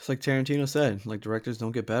 Yeah, it's like Tarantino said. Like, directors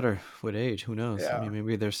don't get better with age. Who knows? Yeah. I mean,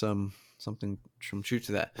 maybe there's some truth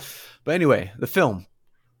to that. But anyway, the film,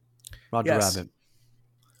 Roger Rabbit.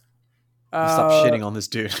 Stop shitting on this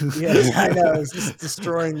dude. Yes, I know. It's just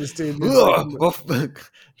destroying this dude. Well,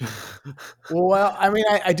 I mean,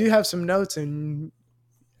 I do have some notes, and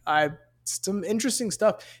some interesting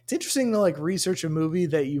stuff. It's interesting to like research a movie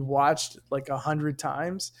that you've watched like 100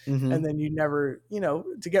 times, and then you never,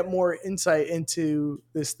 to get more insight into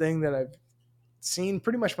this thing that I've seen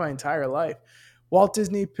pretty much my entire life. Walt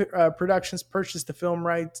Disney Productions purchased the film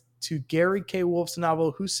rights to Gary K. Wolfe's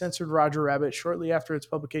novel Who Censored Roger Rabbit shortly after its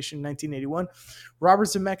publication in 1981. Robert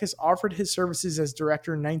Zemeckis offered his services as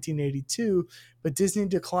director in 1982, but Disney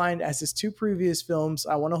declined as his two previous films,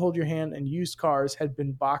 I Want to Hold Your Hand and Used Cars, had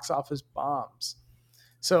been box office bombs.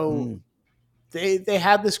 So they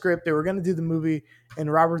had the script, they were going to do the movie,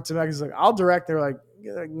 and Robert Zemeckis was like, I'll direct. They're like,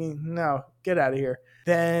 no, get out of here.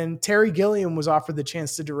 Then Terry Gilliam was offered the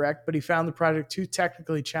chance to direct, but he found the project too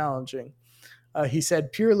technically challenging. He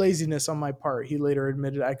said, pure laziness on my part. He later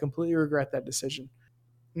admitted, I completely regret that decision.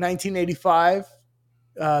 1985,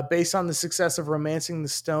 based on the success of Romancing the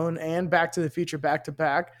Stone and Back to the Future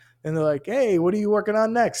back-to-back, and they're like, hey, what are you working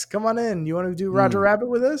on next? Come on in. You want to do Roger Rabbit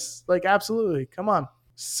with us? Like, absolutely. Come on.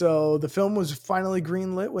 So the film was finally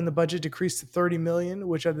greenlit when the budget decreased to $30 million,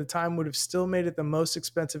 which at the time would have still made it the most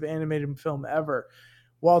expensive animated film ever.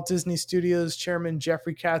 Walt Disney Studios chairman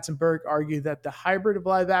Jeffrey Katzenberg argued that the hybrid of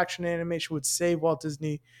live-action animation would save Walt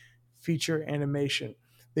Disney feature animation.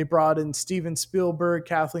 They brought in Steven Spielberg,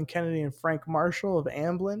 Kathleen Kennedy, and Frank Marshall of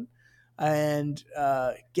Amblin. and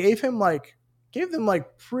gave them like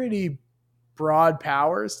pretty broad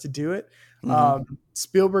powers to do it.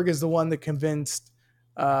 Spielberg is the one that convinced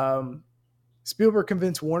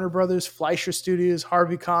Warner Brothers, Fleischer Studios,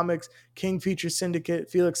 Harvey Comics, King Feature Syndicate,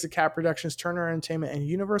 Felix the Cat Productions, Turner Entertainment, and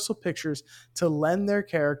Universal Pictures to lend their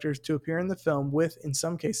characters to appear in the film with, in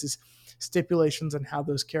some cases, stipulations on how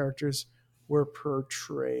those characters were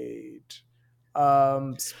portrayed.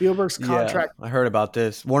 Spielberg's contract. Yeah, I heard about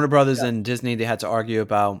this. Warner Brothers and Disney, they had to argue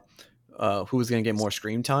about who was going to get more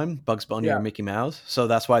screen time, Bugs Bunny or Mickey Mouse. So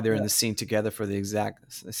that's why they're in the scene together for the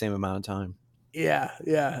exact same amount of time.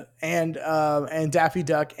 Yeah. And Daffy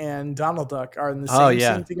Duck and Donald Duck are in the same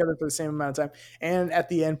scene together for the same amount of time. And at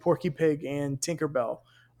the end, Porky Pig and Tinkerbell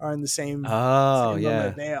are in the same.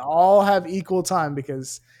 Moment. They all have equal time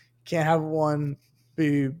because you can't have one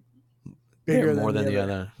be bigger more than the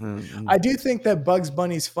other. Mm-hmm. I do think that Bugs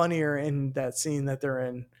Bunny's funnier in that scene that they're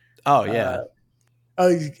in. Oh yeah.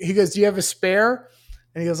 He goes, "Do you have a spare?"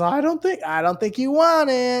 And he goes, "I don't think you want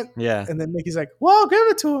it." Yeah. And then Mickey's like, "Well, give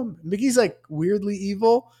it to him." Mickey's like weirdly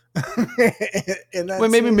evil.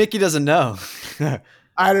 Maybe Mickey doesn't know.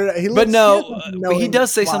 I don't know. He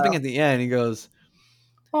does say something at the end. He goes,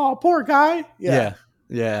 "Oh, poor guy." Yeah.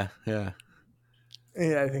 Yeah,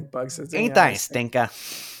 I think Bugs says, "Ain't I stinker?"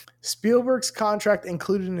 Spielberg's contract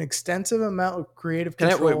included an extensive amount of creative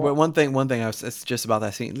control. One thing. It's just about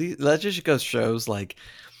that scene. That just goes shows like.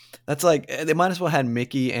 That's like they might as well had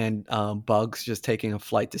Mickey and Bugs just taking a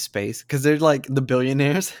flight to space because they're like the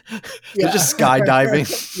billionaires. They're just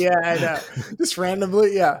skydiving. Yeah, I know. Just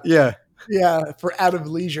randomly. Yeah. For out of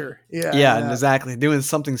leisure. Yeah, exactly. Doing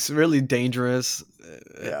something really dangerous.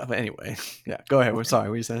 But anyway, go ahead. We're sorry.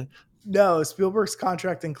 What were you saying? No, Spielberg's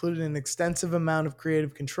contract included an extensive amount of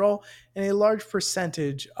creative control and a large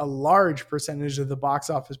percentage of the box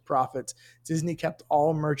office profits. Disney kept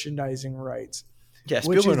all merchandising rights. Yeah,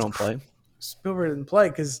 Spielberg don't play. Spielberg didn't play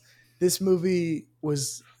because this movie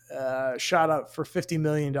was shot up for $50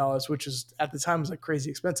 million, which is at the time was like crazy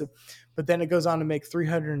expensive. But then it goes on to make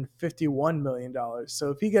 $351 million. So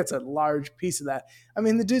if he gets a large piece of that, I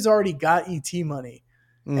mean, the dude's already got E.T. money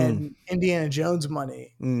and Indiana Jones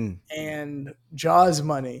money and Jaws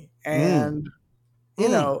money and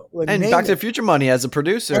like and Back to the Future money as a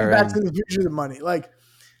producer. And Back to the Future money. Like,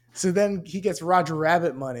 so then he gets Roger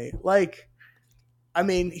Rabbit money. Like, I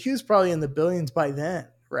mean, he was probably in the billions by then,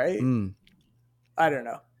 right? I don't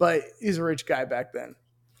know, but he's a rich guy back then,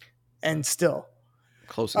 and still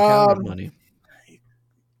close encounter money.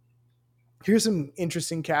 Here's some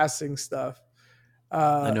interesting casting stuff.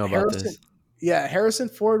 I know about this. Yeah, Harrison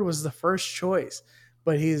Ford was the first choice,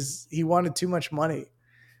 but he wanted too much money,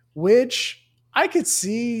 which I could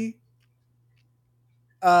see.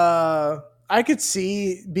 I could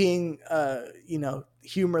see being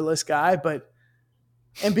humorless guy,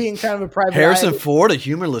 and being kind of a private Harrison Ford, a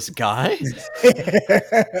humorless guy?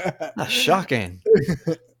 That's shocking.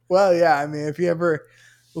 Well, yeah. I mean, if you ever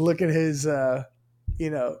look at his, the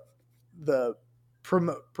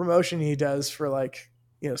promotion he does for like,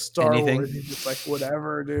 Star Wars, he's just like,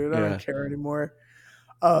 whatever, dude. I don't care anymore.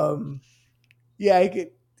 He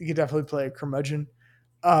could definitely play a curmudgeon.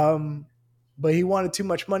 But he wanted too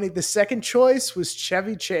much money. The second choice was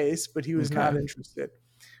Chevy Chase, but he was not interested.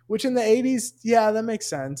 Which in the 80s, that makes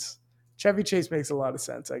sense. Chevy Chase makes a lot of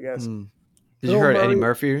sense, I guess. Did you hear Eddie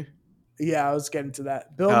Murphy? Yeah, I was getting to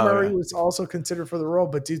that. Bill Murray was also considered for the role,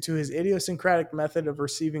 but due to his idiosyncratic method of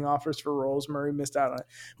receiving offers for roles, Murray missed out on it.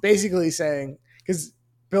 Basically saying, because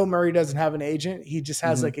Bill Murray doesn't have an agent, he just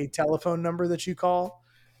has like a telephone number that you call.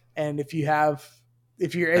 And if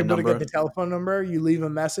you're able to get the telephone number, you leave a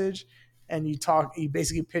message and you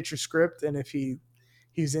basically pitch your script. And if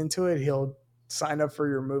he's into it, he'll sign up for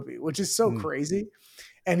your movie, which is so crazy.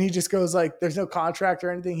 And he just goes like, there's no contract or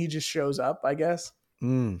anything. He just shows up, I guess.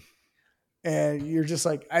 And you're just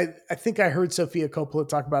like, I think I heard Sofia Coppola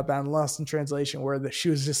talk about that in Lost in Translation, where she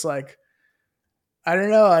was just like, I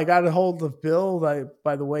don't know, I got a hold of Bill.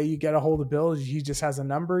 By the way, you get a hold of Bill, he just has a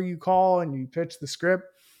number you call and you pitch the script.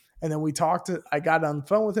 And then I got on the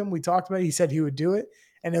phone with him. We talked about it. He said he would do it.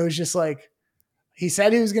 And it was just like, he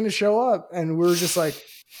said he was going to show up. And we were just like,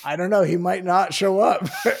 I don't know, he might not show up.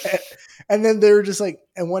 And then they were just like,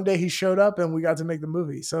 and one day he showed up and we got to make the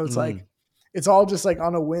movie. So it's like, it's all just like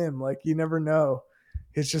on a whim. Like you never know.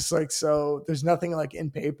 It's just like, so there's nothing like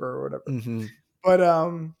in paper or whatever. But,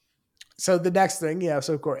 so the next thing,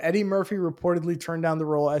 so of course, Eddie Murphy reportedly turned down the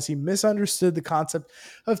role as he misunderstood the concept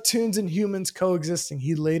of tunes and humans coexisting.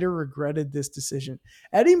 He later regretted this decision.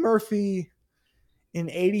 Eddie Murphy in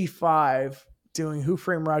 85 doing Who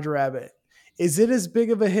Framed Roger Rabbit. Is it as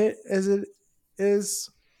big of a hit as it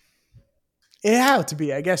is It had to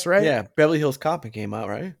be, I guess, right? Yeah, Beverly Hills Cop came out,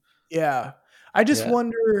 right? Yeah. I just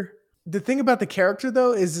wonder, the thing about the character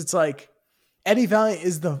though is it's like Eddie Valiant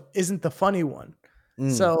isn't the funny one.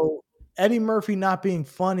 So Eddie Murphy not being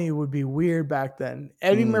funny would be weird back then.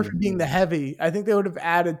 Eddie Murphy being the heavy, I think they would have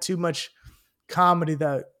added too much comedy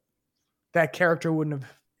that character wouldn't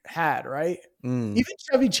have had, right? Even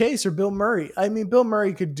Chevy Chase or Bill Murray. I mean, Bill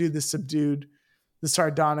Murray could do the subdued, the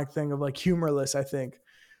sardonic thing of like humorless, I think.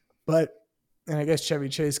 But, and I guess Chevy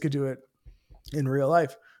Chase could do it in real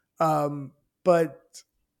life. But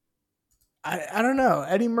I don't know.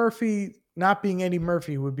 Eddie Murphy not being Eddie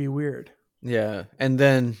Murphy would be weird. Yeah. And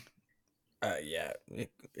then,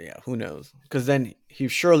 who knows? Because then he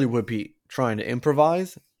surely would be trying to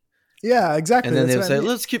improvise. Yeah, exactly. And then they'll say,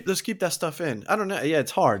 let's keep that stuff in. I don't know. Yeah,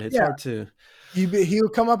 it's hard. It's hard to. He'll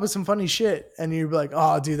come up with some funny shit, and you'd be like,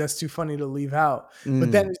 "Oh, dude, that's too funny to leave out." But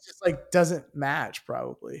then it's just like doesn't match.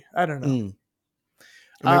 Probably, I don't know. Or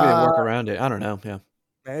maybe they work around it. I don't know. Yeah,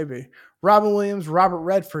 maybe. Robin Williams, Robert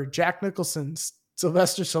Redford, Jack Nicholson,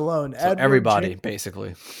 Sylvester Stallone, everybody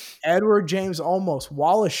basically. Edward James Olmos,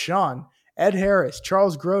 Wallace Shawn, Ed Harris,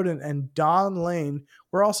 Charles Grodin, and Don Lane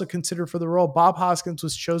were also considered for the role. Bob Hoskins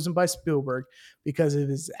was chosen by Spielberg because of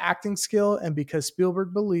his acting skill and because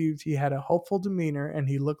Spielberg believed he had a hopeful demeanor and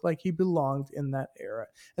he looked like he belonged in that era.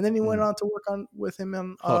 And then he went on to work with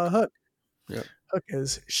him on Hook. Yep. Hook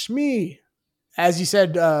is Shmee. As you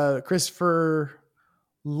said, Christopher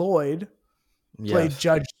Lloyd played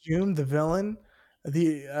Judge Doom, the villain.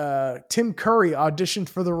 Tim Curry auditioned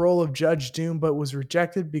for the role of Judge Doom, but was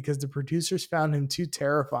rejected because the producers found him too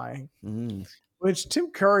terrifying. Which Tim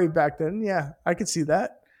Curry back then, yeah, I could see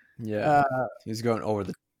that. Yeah, he's going over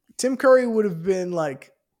the. Tim Curry would have been like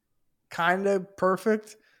kind of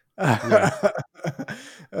perfect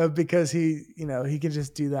because he could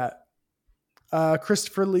just do that.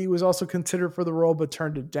 Christopher Lee was also considered for the role, but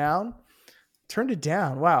turned it down.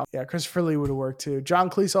 Wow. Yeah, Christopher Lee would have worked too. John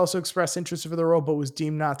Cleese also expressed interest for the role, but was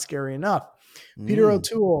deemed not scary enough. Peter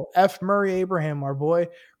O'Toole, F. Murray Abraham, our boy,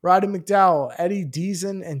 Roddy McDowell, Eddie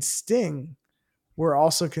Deason, and Sting were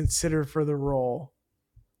also considered for the role.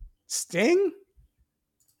 Sting?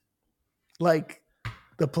 Like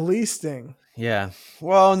the police Sting. Yeah.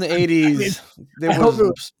 Well, in the 80s, I hope it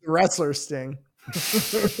was the wrestler Sting.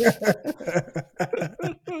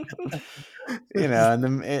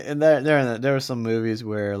 And there are some movies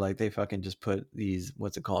where like they fucking just put these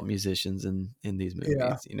musicians in these movies.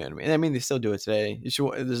 Yeah. You know what I mean? I mean, they still do it today.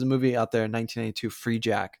 There's a movie out there in 1992, Free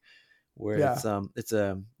Jack, where it's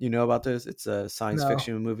you know about this? It's a science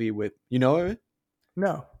fiction movie with it?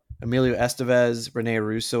 No. Emilio Estevez, Rene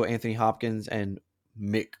Russo, Anthony Hopkins, and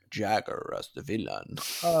Mick Jagger as the villain.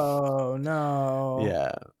 Oh no!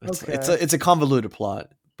 Yeah, it's a convoluted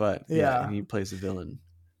plot, but and he plays the villain.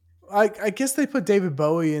 I guess they put David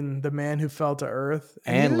Bowie in The Man Who Fell to Earth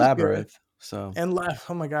and Labyrinth.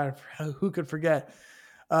 Oh my god, who could forget?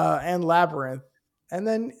 And Labyrinth, and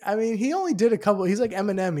then I mean he only did a couple. He's like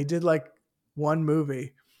Eminem. He did like one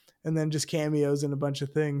movie, and then just cameos in a bunch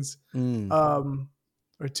of things,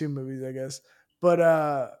 or two movies, I guess. But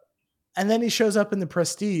and then he shows up in The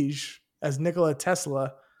Prestige as Nikola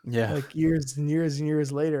Tesla. Yeah. Like years and years and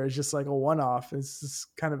years later. It's just like a one-off. It's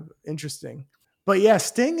just kind of interesting. But yeah,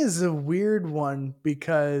 Sting is a weird one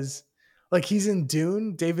because like he's in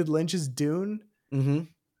Dune, David Lynch's Dune. Mm-hmm.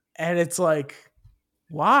 And it's like,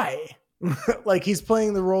 why? Like he's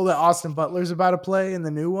playing the role that Austin Butler's about to play in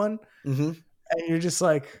the new one. Mm-hmm. And you're just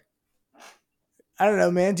like, I don't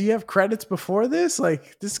know, man. Do you have credits before this?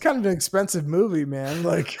 Like, this is kind of an expensive movie, man.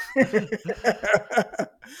 Like,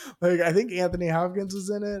 like I think Anthony Hopkins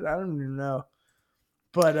was in it. I don't even know.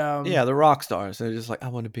 But the rock stars. They're just like, I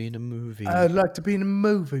want to be in a movie. I'd like to be in a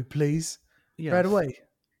movie, please. Yes. Right away.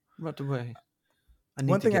 Right away. I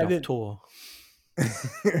need to get off tour.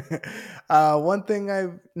 One thing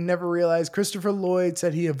I've never realized, Christopher Lloyd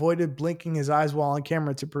said he avoided blinking his eyes while on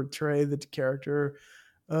camera to portray the character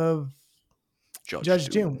of Judge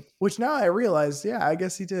Doom, which now I realize, I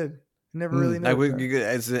guess he did. Never really noticed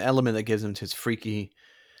that. It's an element that gives him his freakiness.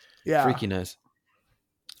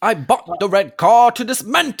 I bought the red car to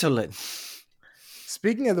dismantle it.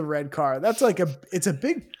 Speaking of the red car, that's like it's a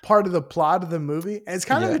big part of the plot of the movie. And it's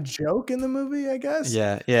kind of a joke in the movie, I guess.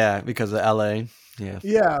 Yeah, because of LA.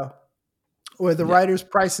 Yeah. Where the writers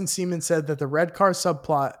Price and Seaman said that the red car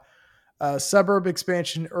subplot, suburb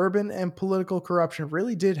expansion, urban and political corruption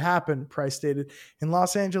really did happen, Price stated. In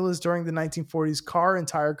Los Angeles during the 1940s, car and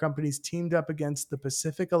tire companies teamed up against the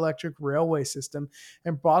Pacific Electric Railway system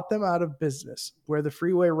and brought them out of business. Where the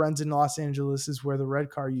freeway runs in Los Angeles is where the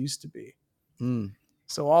red car used to be.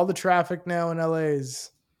 So all the traffic now in LA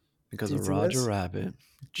is Because of Roger Rabbit,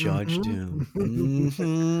 Judge Doom.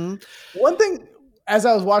 Mm-hmm. One thing, as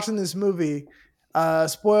I was watching this movie,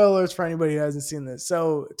 spoilers for anybody who hasn't seen this.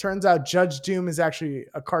 So it turns out Judge Doom is actually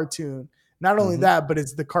a cartoon. Not only that, but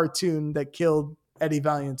it's the cartoon that killed Eddie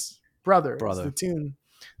Valiant's brother. It's the tune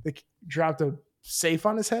that dropped a safe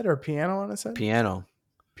on his head or a piano on his head? Piano on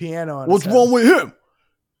What's his head. What's wrong with him?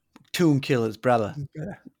 Tune kill his brother.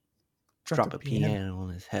 Drop a piano on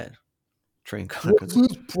his head. Train What's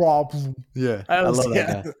his problem? Yeah, I love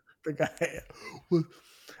that guy. The guy.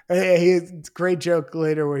 He has a great joke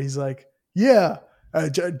later where he's like, yeah,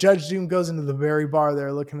 Judge Doom goes into the very bar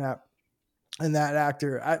they're looking at. And that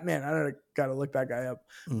actor, I got to look that guy up.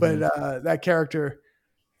 Mm-hmm. But that character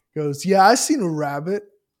goes, yeah, I seen a rabbit.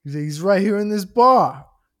 He's right here in this bar.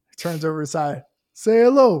 He turns over his side. Say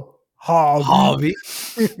hello, Harvey.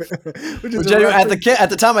 Which at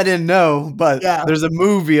the time I didn't know, but there's a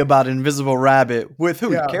movie about an invisible rabbit with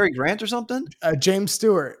who? Yeah. Cary Grant or something? James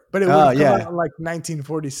Stewart. But it would come out in like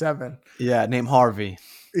 1947. Yeah, named Harvey.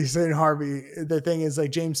 He's saying Harvey. The thing is,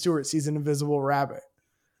 like, James Stewart sees an invisible rabbit.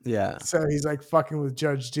 Yeah. So he's like fucking with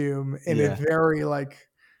Judge Doom in a very like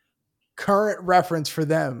current reference for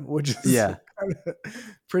them, which is kind of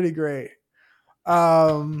pretty great.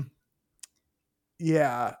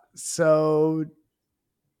 Yeah. So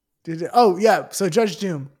so Judge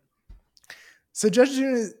Doom. So Judge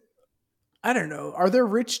Doom is, I don't know. Are there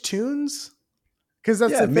rich tunes? Because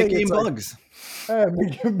that's the thing. Mickey and Bugs.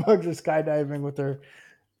 Mickey and Bugs are skydiving with their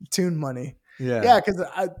tune money. Yeah. Yeah, because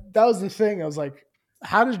that was the thing. I was like,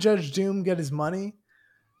 how did Judge Doom get his money?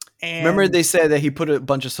 And remember they said that he put a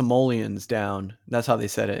bunch of simoleons down. That's how they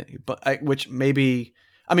said it. But which maybe,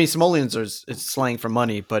 I mean, simoleons it's slang for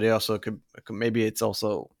money, but it also could maybe it's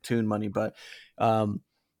also tune money. But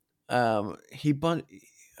he bought.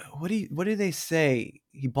 What did they say?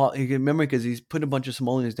 He bought. Remember, because he's put a bunch of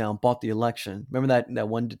simoleons down. Bought the election. Remember that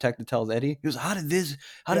one detective tells Eddie, he goes, "How did this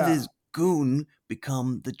goon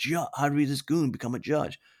become the judge? How did this goon become a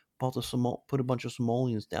judge?" Put a bunch of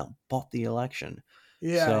simoleons down, bought the election.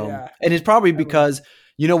 And it's probably because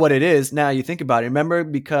you know what it is. Now you think about it. Remember,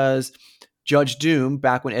 because Judge Doom,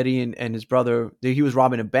 back when Eddie and his brother, he was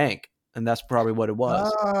robbing a bank, and that's probably what it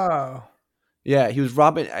was. Oh, yeah, he was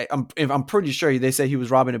robbing. I'm pretty sure they said he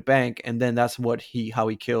was robbing a bank, and then that's how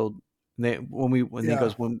he killed. He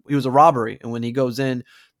was a robbery, and when he goes in,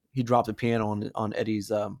 he dropped a piano on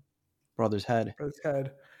Eddie's brother's head.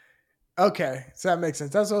 Okay, so that makes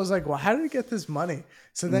sense. That's what I was like, well, how did he get this money?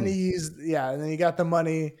 So then and then he got the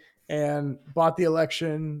money and bought the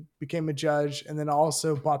election, became a judge, and then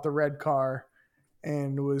also bought the red car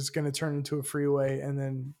and was going to turn into a freeway. And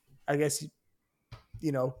then I guess he,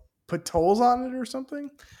 put tolls on it or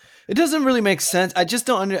something. It doesn't really make sense. I just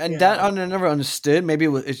don't I never understood. Maybe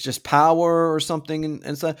it's just power or something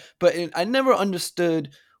and stuff. But I never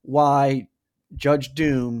understood why Judge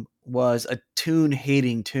Doom was a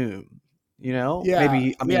tune-hating tune.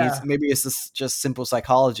 Maybe it's just simple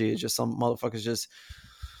psychology. It's just some motherfuckers just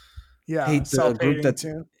hate the group that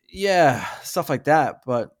tune. Yeah, stuff like that.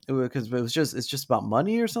 But it's just about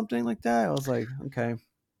money or something like that. I was like, okay.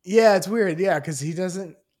 Yeah, it's weird. Yeah, because he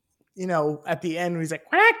doesn't. At the end, he's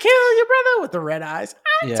like, "When I kill your brother with the red eyes,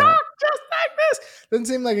 I talk just like this." Doesn't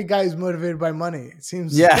seem like a guy who's motivated by money. It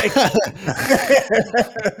seems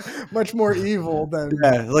much more evil than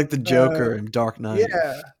like the Joker in Dark Knight.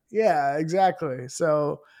 Yeah, exactly.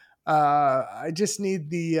 So I just need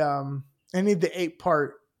the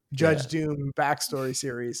 8-part Judge Doom backstory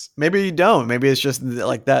series. Maybe you don't. Maybe it's just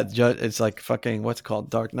like that. It's like fucking what's it called?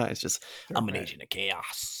 Dark Knight. It's just I'm an agent of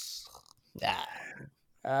chaos. Yeah.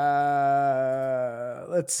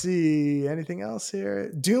 Let's see. Anything else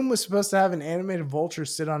here? Doom was supposed to have an animated vulture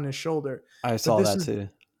sit on his shoulder. I saw that too.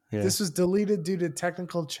 Yeah. This was deleted due to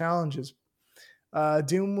technical challenges.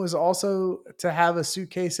 Doom was also to have a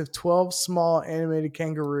suitcase of 12 small animated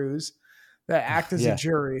kangaroos that act as a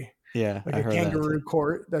jury. Yeah, like a kangaroo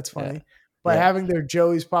court. That's funny. By having their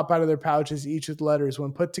joeys pop out of their pouches, each with letters,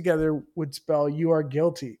 when put together, would spell "you are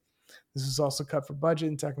guilty." This was also cut for budget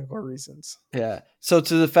and technical reasons. Yeah. So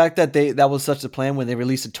to the fact that that was such a plan when they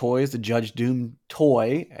released the toys, the Judge Doom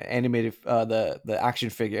toy animated, the action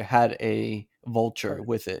figure had a vulture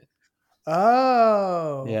with it.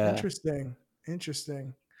 Oh,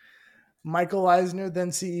 Interesting. Michael Eisner,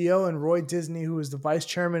 then CEO, and Roy Disney, who was the vice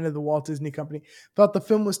chairman of the Walt Disney Company, felt the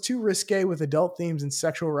film was too risque with adult themes and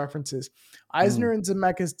sexual references. Eisner and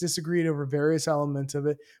Zemeckis disagreed over various elements of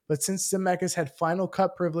it, but since Zemeckis had final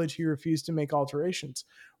cut privilege, he refused to make alterations.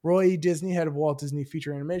 Roy E. Disney, head of Walt Disney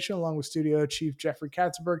Feature Animation, along with studio chief Jeffrey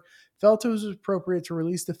Katzenberg, felt it was appropriate to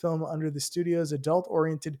release the film under the studio's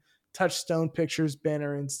adult-oriented Touchstone Pictures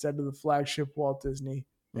banner instead of the flagship Walt Disney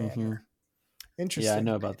banner. Mm-hmm. Interesting. Yeah, I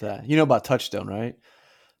know about that. You know about Touchstone, right?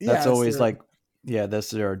 That's always that's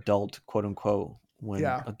their adult, quote unquote,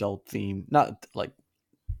 adult theme, not like,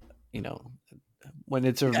 when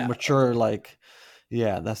it's a mature,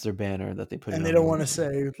 that's their banner that they put and in. they don't want to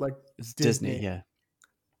say like it's Disney. Yeah.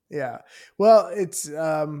 Yeah. Well, it's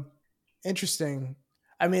interesting.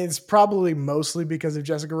 I mean, it's probably mostly because of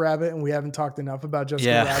Jessica Rabbit, and we haven't talked enough about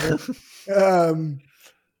Jessica Rabbit.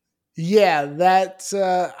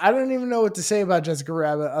 I don't even know what to say about Jessica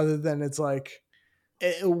Rabbit other than it's like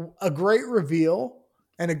a great reveal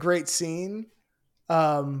and a great scene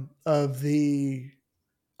of the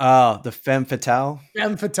femme fatale.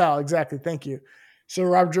 Femme fatale, exactly. Thank you. So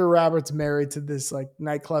Roger Rabbit's married to this like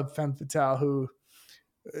nightclub femme fatale who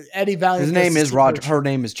Eddie Valiant. His name is Roger. Her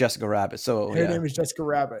name is Jessica Rabbit. So her name is Jessica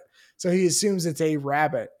Rabbit. So he assumes it's a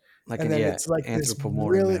rabbit, it's like this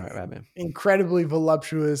really rabbit. Incredibly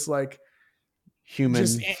voluptuous, like human,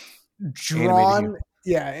 just drawn,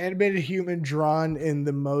 animated human drawn in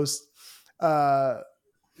the most,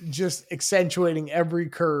 just accentuating every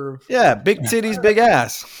curve. Yeah, big titties, big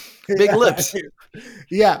ass, big lips.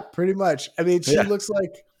 Yeah, pretty much. I mean, she looks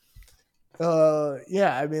like.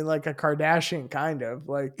 I mean, like a Kardashian kind of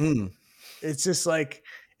like, it's just like,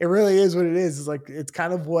 it really is what it is. It's like, it's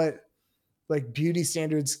kind of what like beauty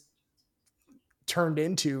standards turned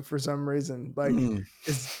into for some reason, like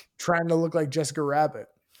is trying to look like Jessica Rabbit.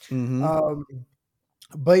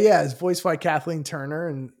 But yeah, it's voiced by Kathleen Turner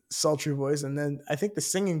and sultry voice. And then I think the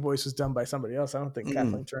singing voice was done by somebody else. I don't think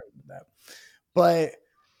Kathleen Turner did that, but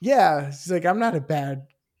yeah, she's like, I'm not bad.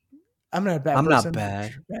 I'm not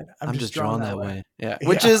bad. I'm just drawn that way. Yeah.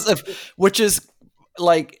 Which is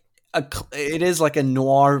like it is like a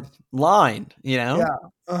noir line, Yeah.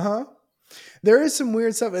 Uh-huh. There is some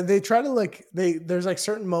weird stuff. And they try to there's like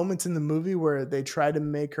certain moments in the movie where they try to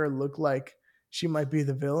make her look like she might be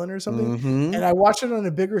the villain or something. And I watched it on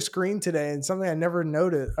a bigger screen today, and something I never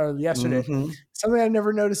noticed, or yesterday, something I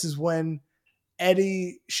never noticed is when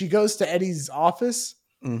she goes to Eddie's office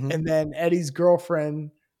and then Eddie's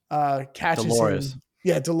girlfriend catches Dolores. him.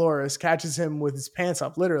 Yeah, Dolores catches him with his pants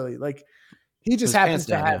off. Literally, like he just happens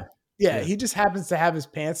to have. He just happens to have his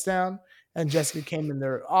pants down. And Jessica came in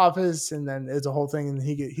their office, and then it's a whole thing. And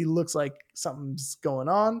he looks like something's going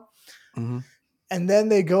on. And then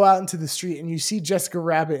they go out into the street, and you see Jessica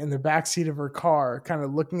Rabbit in the backseat of her car, kind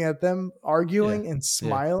of looking at them, arguing and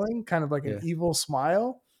smiling, kind of like an evil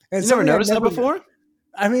smile. And you never noticed that before?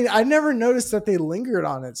 I mean, I never noticed that they lingered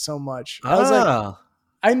on it so much. I was like.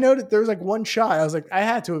 I noted there was like one shot. I was like, I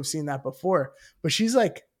had to have seen that before, but she's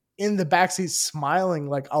like in the backseat smiling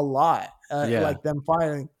like a lot, like them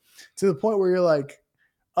fighting, to the point where you're like,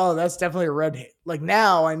 oh, that's definitely a red. Like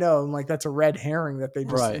now I know, I'm like, that's a red herring that they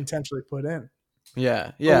just intentionally put in.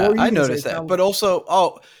 Yeah, I noticed that. But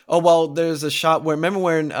also, well, there's a shot where, remember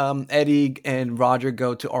when Eddie and Roger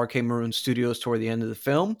go to RK Maroon Studios toward the end of the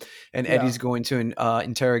film, and Eddie's going to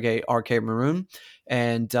interrogate RK Maroon,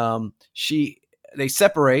 and they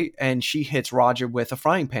separate, and she hits Roger with a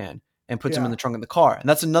frying pan and puts him in the trunk of the car. And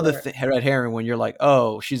that's another red herring when you're like,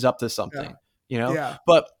 oh, she's up to something,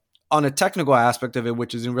 But on a technical aspect of it,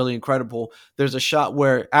 which is really incredible, there's a shot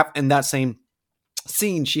where in that same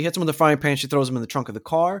scene, she hits him with a frying pan, she throws him in the trunk of the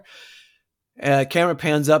car. Camera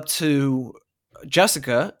pans up to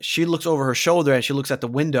Jessica. She looks over her shoulder, and she looks at the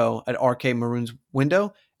window, at RK Maroon's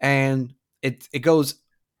window, and it goes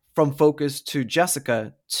from focus to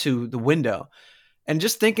Jessica to the window. And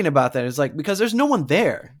just thinking about that is like, because there's no one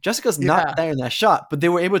there. Jessica's not there in that shot, but they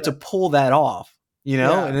were able to pull that off,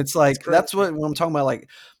 and it's like, that's what I'm talking about. Like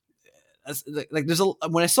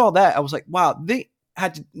when I saw that, I was like, wow,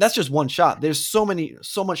 that's just one shot. There's so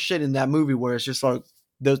much shit in that movie where it's just like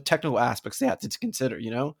those technical aspects they have to consider,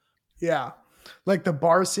 Yeah. Like the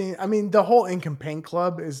bar scene. I mean, the whole Ink and Paint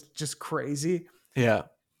Club is just crazy. Yeah.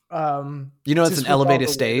 It's an elevated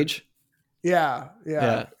stage. Yeah.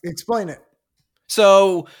 Explain it.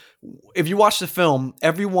 So if you watch the film,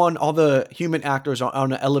 all the human actors are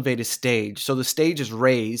on an elevated stage. So the stage is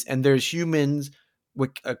raised, and there's humans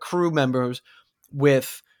with crew members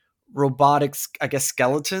with robotics, I guess,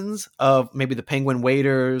 skeletons of maybe the penguin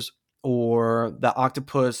waiters or the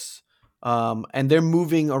octopus. And they're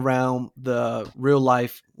moving around the real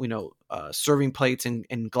life, serving plates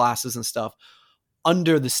and glasses and stuff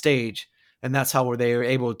under the stage. And that's how they are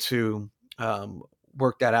able to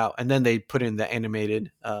work that out. And then they put in the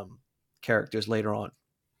animated characters later on.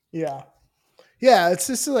 Yeah. Yeah. It's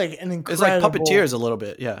just like an incredible. It's like puppeteers a little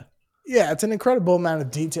bit. Yeah. Yeah. It's an incredible amount of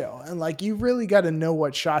detail. And like, you really got to know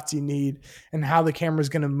what shots you need and how the camera's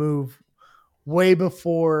going to move way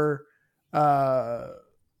before, all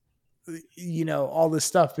this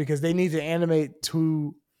stuff, because they need to animate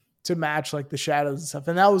to match like the shadows and stuff.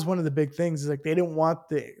 And that was one of the big things, is like they didn't want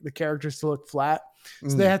the characters to look flat.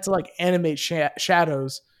 So they had to like animate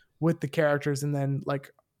shadows with the characters, and then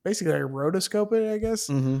like basically like rotoscope it, I guess,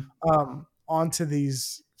 onto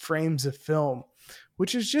these frames of film,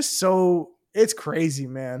 which is just it's crazy,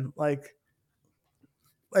 man. Like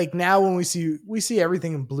now when we see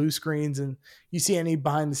everything in blue screens, and you see any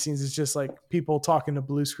behind the scenes, it's just like people talking to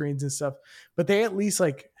blue screens and stuff, but they at least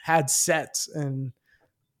like had sets and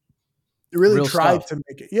really Real tried stuff. to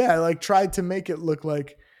make it. Yeah. Like tried to make it look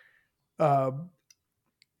like,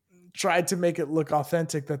 tried to make it look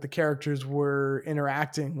authentic, that the characters were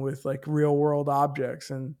interacting with like real world objects.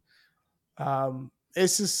 And,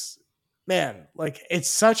 it's just, man, like it's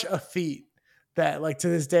such a feat that like to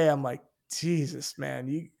this day, I'm like, Jesus, man,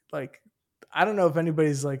 you like, I don't know if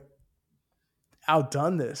anybody's like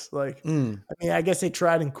outdone this. Like, I mean, I guess they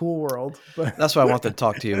tried in Cool World, but that's what I wanted to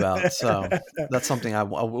talk to you about. So that's something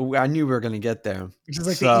I knew we were going to get there. Which is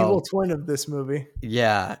like the evil twin of this movie.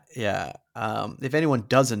 Yeah. Yeah. If anyone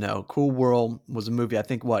doesn't know, Cool World was a movie, I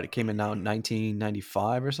think it came in now in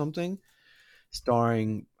 1995 or something,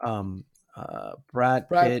 starring, Brad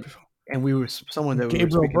Pitt, and we were someone that we were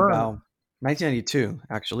speaking about. 1992,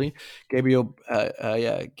 actually. Gabriel,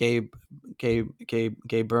 Gabe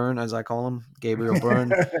Byrne, as I call him, Gabriel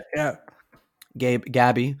Byrne, yeah,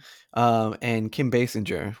 Gabby, and Kim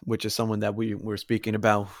Basinger, which is someone that we were speaking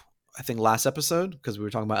about, I think last episode, because we were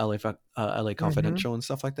talking about LA Confidential and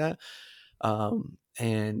stuff like that.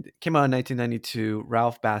 And came out in 1992.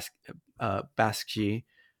 Ralph Bakshi,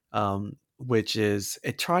 which is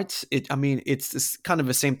it's this kind of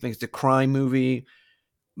the same thing. It's the crime movie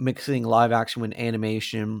mixing live action with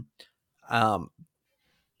animation.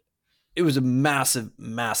 It was a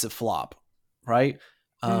massive flop, right?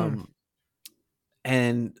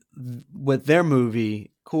 And with their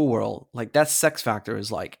movie Cool World, like that sex factor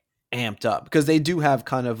is like amped up, because they do have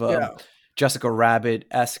kind of a Jessica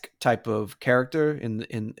Rabbit-esque type of character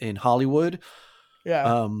in Hollywood.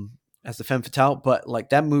 Yeah. As the femme fatale, but like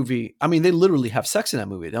that movie, I mean, they literally have sex in that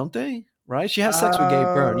movie, don't they? Right? She has sex with Gabe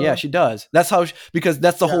Byrne. Yeah, she does. That's how, because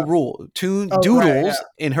that's the whole rule. Doodles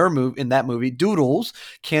in that movie, doodles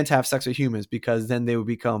can't have sex with humans, because then they would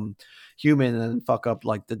become human and fuck up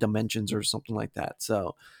like the dimensions or something like that.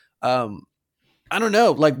 So, I don't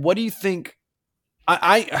know. Like, what do you think?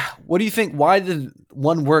 What do you think? Why did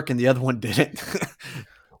one work and the other one didn't?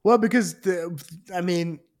 Well, because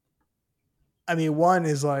one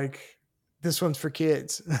is like, this one's for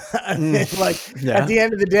kids. At the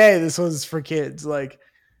end of the day, this one's for kids. Like,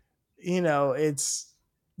 it's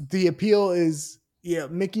the appeal is,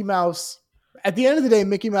 Mickey Mouse. At the end of the day,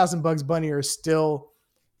 Mickey Mouse and Bugs Bunny are still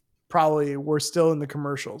we're still in the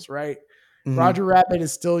commercials, right? Mm-hmm. Roger Rabbit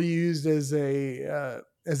is still used as a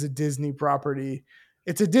Disney property.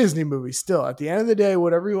 It's a Disney movie still. At the end of the day,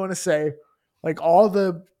 whatever you want to say, like all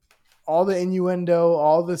the innuendo,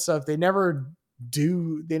 all the stuff, they never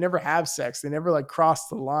have sex. They never like cross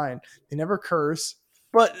the line. They never curse.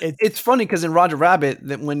 But it's funny, because in Roger Rabbit,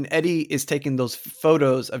 that when Eddie is taking those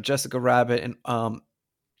photos of Jessica Rabbit and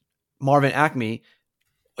Marvin Acme,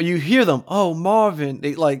 you hear them, oh, Marvin,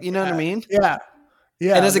 they like, you know what I mean? Yeah.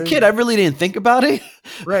 Yeah. And as a kid, I really didn't think about it.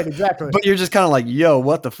 Right. Exactly. But you're just kind of like, yo,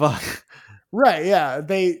 what the fuck? Right. Yeah.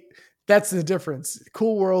 That's the difference.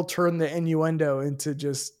 Cool World turned the innuendo into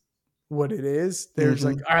just what it is. There's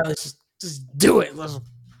like, all right, let's just do it. Let's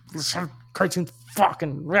have cartoon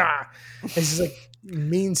fucking rah. It's just like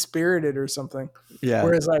mean spirited or something. Yeah.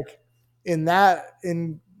 Whereas like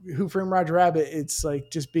in Who Framed Roger Rabbit, it's like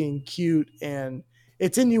just being cute and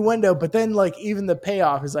it's innuendo, but then like even the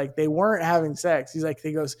payoff is like they weren't having sex. He's like,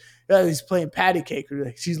 he's playing patty cake.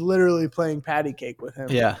 Like, she's literally playing patty cake with him.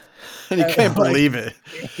 Yeah. And you can't believe it.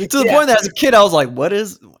 To the point that as a kid, I was like, what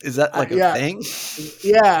is that like a thing?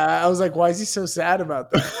 Yeah. I was like, why is he so sad about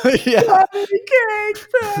that? Yeah.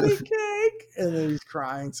 Patty cake. And then he's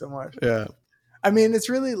crying so much. Yeah. I mean, it's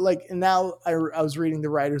really like, and now I was reading the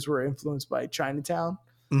writers were influenced by Chinatown.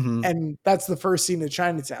 Mm-hmm. And that's the first scene of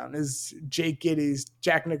Chinatown is Jack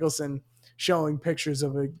Nicholson showing pictures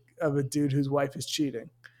of a dude whose wife is cheating.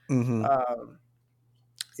 Mm-hmm.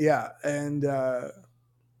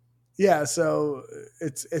 So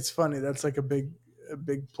it's funny. That's like a big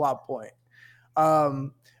plot point.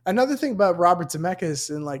 Another thing about Robert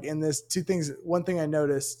Zemeckis and like in this one thing I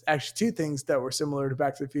noticed, actually two things that were similar to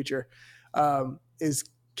Back to the Future, is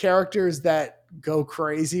characters that go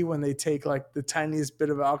crazy when they take like the tiniest bit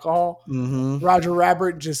of alcohol. Mm-hmm. Roger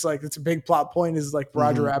Rabbit, just like it's a big plot point, is like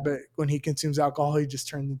Roger Rabbit, when he consumes alcohol, he just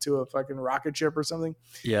turns into a fucking rocket ship or something.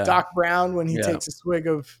 Yeah. Doc Brown, when he takes a swig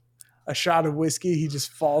of a shot of whiskey, he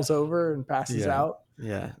just falls over and passes out.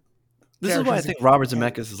 Yeah. This is why I think Robert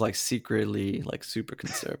Zemeckis is like secretly like super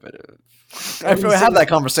conservative. I had that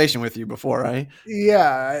conversation with you before, right?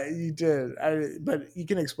 Yeah, you did. But you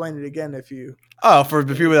can explain it again if you. Oh, for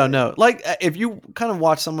the people that don't know, like if you kind of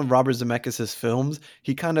watch some of Robert Zemeckis' films,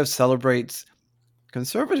 he kind of celebrates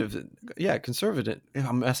conservative. Yeah, conservative.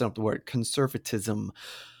 I'm messing up the word conservatism.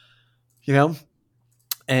 You know,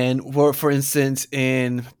 and for instance,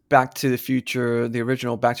 in Back to the Future, the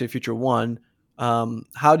original Back to the Future 1.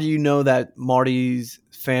 How do you know that Marty's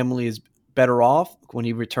family is better off when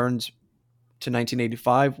he returns to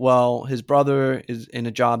 1985? Well, his brother is in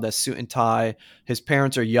a job that's suit and tie. His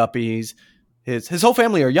parents are yuppies. His whole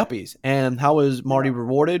family are yuppies. And how is Marty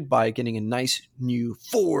rewarded? By getting a nice new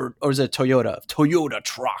Ford, or is it a Toyota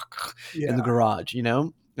truck in the garage, you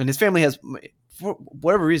know? And his family has, for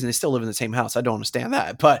whatever reason, they still live in the same house. I don't understand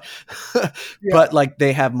that, but but like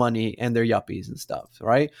they have money and they're yuppies and stuff,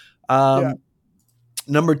 right?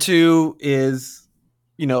 Number two is,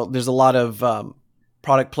 you know, there's a lot of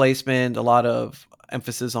product placement, a lot of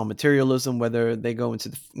emphasis on materialism, whether they go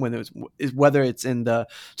into whether it's in the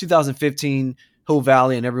 2015 Hill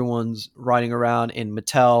Valley and everyone's riding around in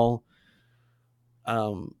Mattel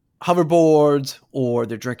hoverboards, or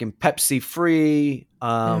they're drinking Pepsi free,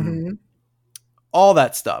 all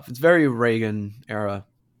that stuff. It's very Reagan era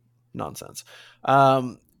nonsense.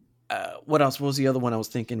 What else? What was the other one I was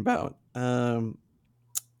thinking about?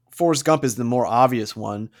 Forrest Gump is the more obvious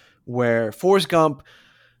one, where Forrest Gump,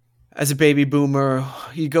 as a baby boomer,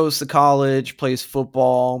 he goes to college, plays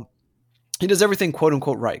football. He does everything quote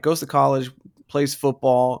unquote right. Goes to college, plays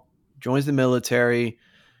football, joins the military,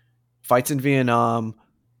 fights in Vietnam,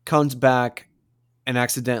 comes back and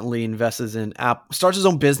accidentally starts his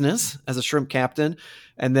own business as a shrimp captain,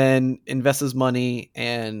 and then invests his money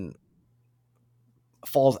and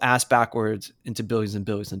falls ass backwards into billions and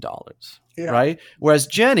billions of dollars. Right? Whereas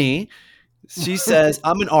Jenny, she says,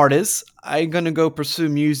 I'm an artist. I'm going to go pursue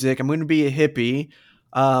music. I'm going to be a hippie.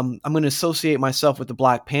 I'm going to associate myself with the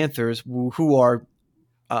Black Panthers, who are,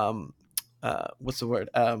 what's the word?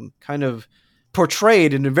 Kind of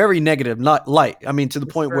portrayed in a very negative light. I mean, to the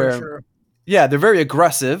point where, they're very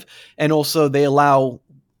aggressive, and also they allow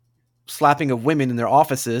slapping of women in their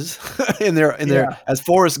offices, in their as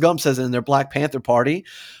Forrest Gump says, in their Black Panther party.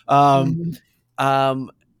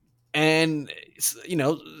 And, you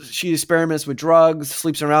know, she experiments with drugs,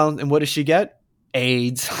 sleeps around, and what does she get?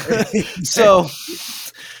 AIDS. So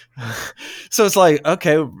it's like,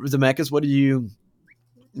 okay, Zemeckis, what are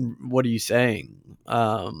you saying?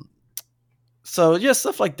 So yeah,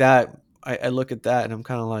 stuff like that. I look at that and I'm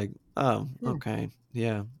kind of like, oh, okay,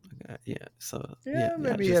 yeah. So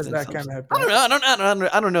maybe he has that kind of.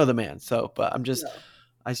 I don't know the man. So, but I'm just.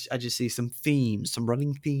 I just see some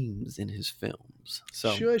running themes in his films.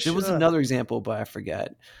 So there was another example, but I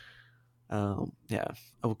forget. I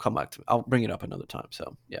will come back to it. I'll bring it up another time.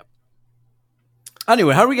 So yeah.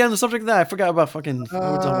 Anyway, how are we getting on the subject of that? I forgot about fucking. We're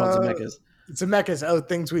talking about Zemeckis. Zemeckis. Oh,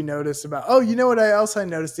 things we noticed about. Oh, you know what else I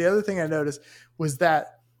noticed? The other thing I noticed was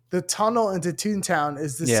that the tunnel into Toontown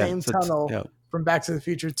is the same tunnel from Back to the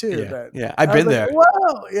Future too. I've been there.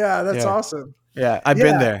 Wow, yeah, that's awesome. Yeah, I've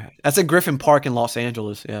been there. That's at Griffin Park in Los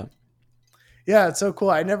Angeles. Yeah. Yeah, it's so cool.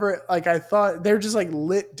 I never I thought they're just like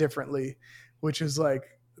lit differently, which is like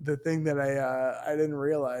the thing that I didn't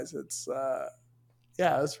realize. It's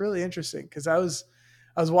it's really interesting because I was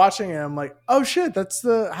watching it and I'm like, oh shit,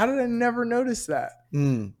 how did I never notice that?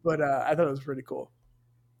 But I thought it was pretty cool.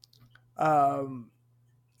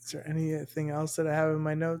 Is there anything else that I have in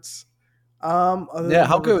my notes?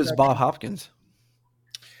 How good was Bob Hopkins?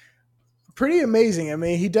 Pretty amazing. I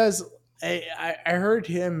mean, he does. I heard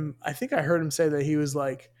him. I think I heard him say that he was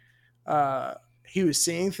like, he was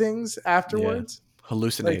seeing things afterwards,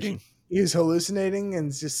 hallucinating. Like, he was hallucinating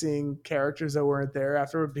and just seeing characters that weren't there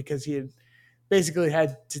afterward because he had basically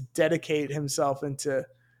had to dedicate himself into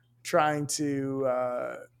trying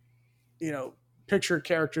to, picture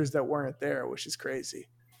characters that weren't there, which is crazy.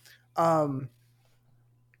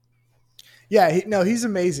 He's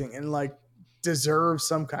amazing and like deserves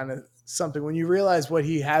some kind of something when you realize what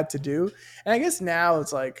he had to do. And I guess now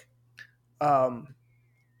it's like, now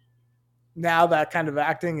that kind of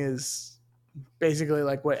acting is basically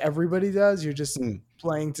like what everybody does. You're just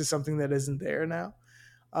playing to something that isn't there now.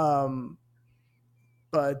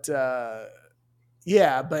 But for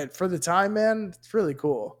the time, man, it's really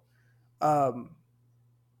cool.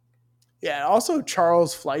 Yeah. Also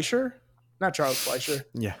Charles Fleischer. Not Charles Fleischer.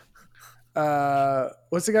 Yeah.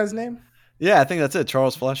 What's the guy's name? Yeah, I think that's it.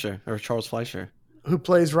 Charles Fleischer. Who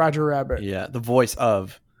plays Roger Rabbit. Yeah, the voice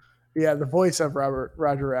of. Yeah, the voice of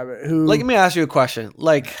Roger Rabbit. Who? Like, let me ask you a question.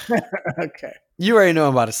 Like, okay. You already know what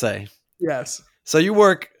I'm about to say. Yes. So you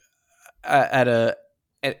work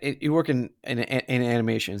you work in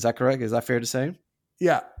animation. Is that correct? Is that fair to say?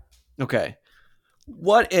 Yeah. Okay.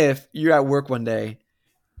 What if you're at work one day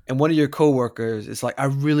and one of your coworkers is like, I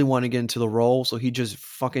really want to get into the role, so he just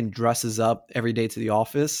fucking dresses up every day to the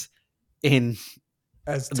office in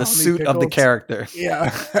as the suit of the character.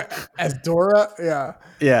 Yeah. As Dora. Yeah.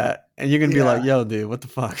 Yeah. And you're going to be like, yo, dude, what the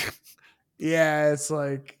fuck? Yeah. It's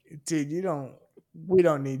like, dude, we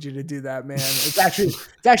don't need you to do that, man. It's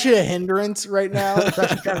actually a hindrance right now. It's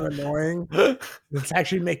actually kind of annoying. It's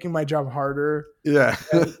actually making my job harder. Yeah.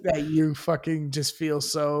 that you fucking just feel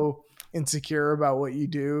so insecure about what you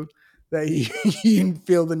do that you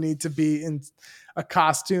feel the need to be in a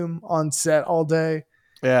costume on set all day.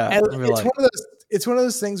 Yeah. And it's one of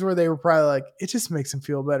those things where they were probably like, it just makes them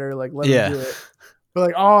feel better. Like, let them do it. But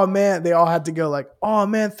like, oh man, they all had to go like, oh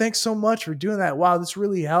man, thanks so much for doing that. Wow, this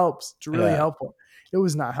really helps. It's really helpful. It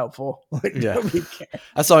was not helpful. Like,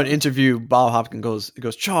 I saw an interview. Bob Hopkins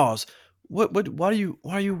goes, Charles, why are you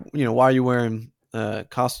wearing a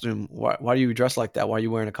costume? Why are you dressed like that? Why are you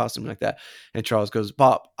wearing a costume like that? And Charles goes,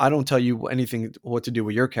 Bob, I don't tell you anything what to do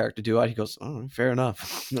with your character, do I? He goes, oh, fair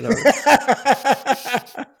enough. Whatever.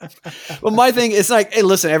 Well, my thing is like, hey,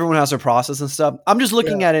 listen, everyone has their process and stuff. I'm just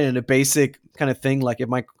looking at it in a basic kind of thing. Like if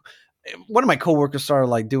one of my coworkers started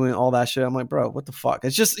like doing all that shit, I'm like, bro, what the fuck?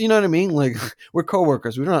 It's just, you know what I mean? Like we're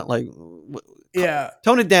coworkers. We're not like,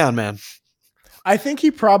 tone it down, man. I think he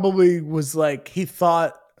probably was like,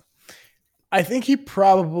 I think he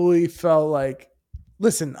probably felt like,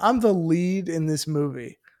 listen, I'm the lead in this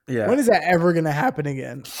movie. Yeah. When is that ever going to happen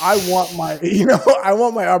again? I want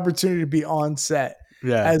my opportunity to be on set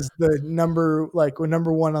as the number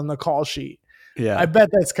one on the call sheet. Yeah. I bet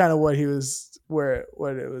that's kind of what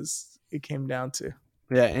it came down to.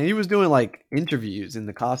 Yeah. And he was doing like interviews in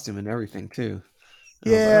the costume and everything too.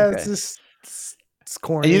 Yeah. Like, okay. It's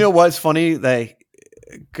corny. And you know what's funny? Like,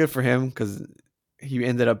 good for him because he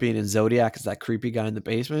ended up being in Zodiac as that creepy guy in the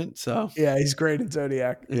basement. So yeah, he's great in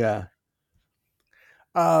Zodiac. Yeah.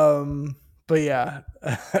 But yeah,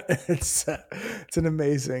 it's an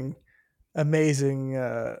amazing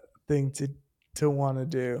thing to want to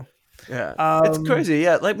do. Yeah, it's crazy.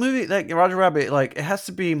 Yeah, like movie like Roger Rabbit, like it has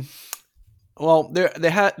to be. Well, there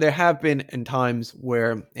have been in times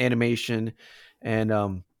where animation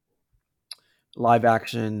and live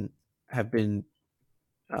action have been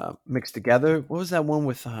mixed together. What was that one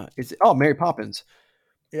with? Mary Poppins.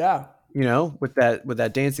 Yeah, with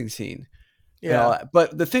that dancing scene. Yeah,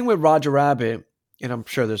 but the thing with Roger Rabbit, and I'm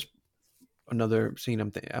sure there's another scene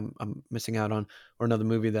I'm missing out on, or another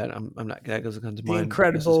movie that I'm not that doesn't come to mind. The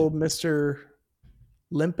Incredible Mr.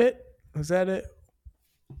 Limpet, was that it?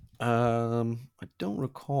 I don't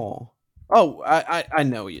recall. Oh, I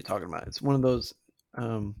know what you're talking about. It's one of those.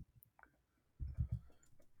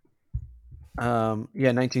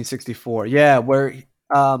 1964. Yeah, where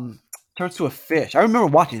turns to a fish. I remember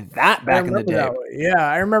watching that back in the day. Yeah,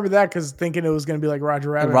 I remember that because thinking it was going to be like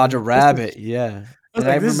Roger Rabbit. Roger Rabbit, yeah. And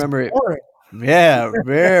I remember it. Boring. Yeah,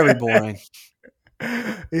 very boring.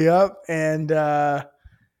 Yep. And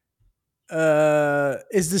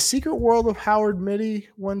is The Secret World of Howard Mitty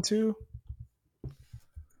one too?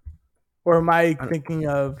 Or am I thinking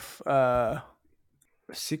of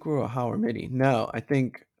Secret World of Howard Mitty? No, I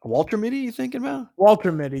think Walter Mitty. You thinking about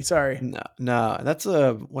Walter Mitty? Sorry, no, that's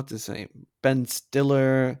what's his name? Ben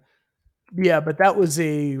Stiller. Yeah, but that was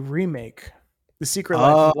a remake. The Secret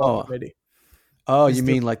Life of Walter Mitty. Oh, you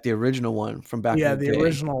mean like the original one from back in the day? Yeah, the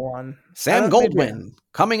original one. Sam Goldwyn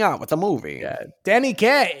coming out with a movie. Yeah, Danny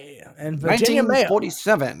Kaye and Virginia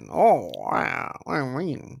 1947. Oh, wow.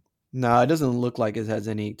 No, it doesn't look like it has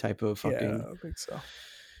any type of fucking. Yeah, I don't think so.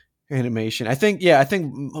 Animation. I think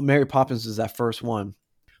Mary Poppins is that first one,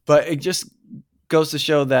 but it just goes to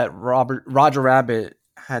show that Roger Rabbit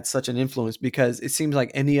had such an influence because it seems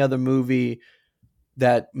like any other movie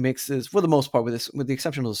that mixes, for the most part, with the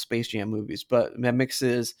exception of the Space Jam movies, but that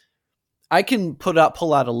mixes. I can pull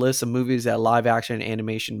out a list of movies that live action and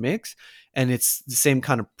animation mix, and it's the same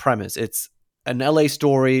kind of premise. It's an LA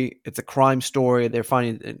story. It's a crime story. They're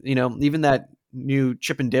finding, even that new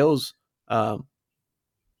Chip and Dale's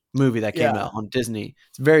movie that came out on Disney.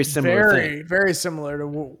 It's very similar. Very similar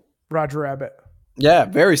to Roger Rabbit. Yeah,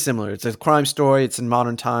 very similar. It's a crime story. It's in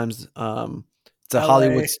modern times. It's a LA.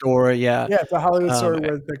 Hollywood story. Yeah. Yeah, it's a Hollywood story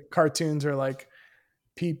where the cartoons are like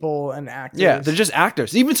people and actors. Yeah, they're just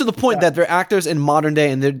actors, even to the point that they're actors in modern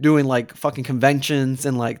day, and they're doing like fucking conventions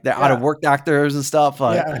and like they're out of work actors and stuff.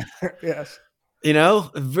 Like, yes,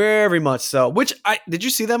 very much so. Which did you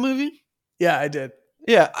see that movie? Yeah, I did.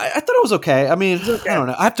 Yeah, I thought it was okay. I mean, okay. I don't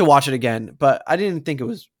know. I have to watch it again, but I didn't think it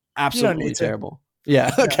was absolutely terrible.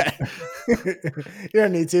 Yeah, okay. You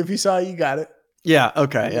don't need to. If you saw it, you got it. Yeah,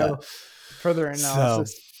 okay, Further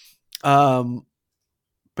analysis.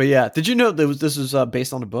 But yeah, did you know this was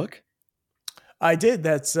based on a book? I did.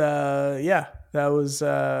 That's that was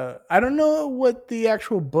I don't know what the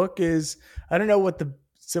actual book is. I don't know what the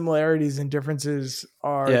similarities and differences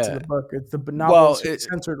are to the book. It's the novel Who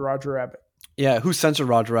Censored Roger Rabbit. Yeah, Who Censored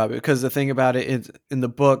Roger Rabbit? Because the thing about it is, in the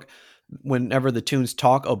book, whenever the Toons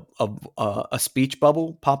talk, a speech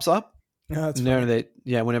bubble pops up. No, that's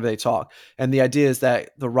whenever they talk. And the idea is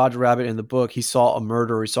that the Roger Rabbit in the book, he saw a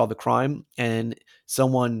murder, he saw the crime, and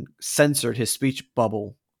someone censored his speech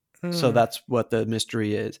bubble. So that's what the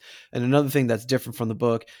mystery is. And another thing that's different from the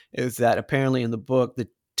book is that apparently in the book, the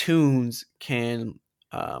Toons can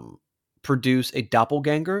produce a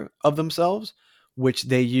doppelganger of themselves, which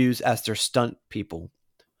they use as their stunt people.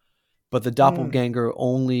 But the doppelganger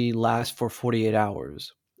only lasts for 48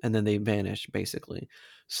 hours, and then they vanish, basically.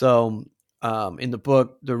 So in the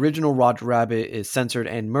book, the original Roger Rabbit is censored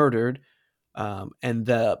and murdered, and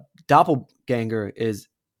the doppelganger is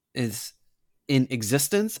in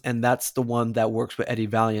existence, and that's the one that works with Eddie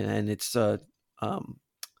Valiant, and it's a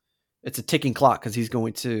ticking clock because he's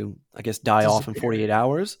going to, I guess, die off in 48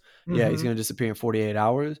 hours. Yeah, he's going to disappear in 48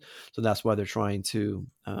 hours. So that's why they're trying to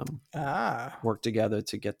work together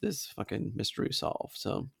to get this fucking mystery solved.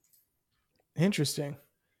 So interesting.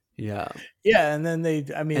 Yeah. Yeah, and then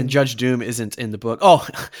and Judge Doom isn't in the book. Oh,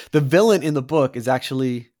 the villain in the book is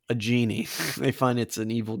actually a genie. They find it's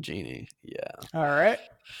an evil genie. Yeah. All right.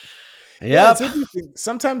 Yeah, it's interesting.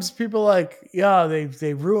 Sometimes people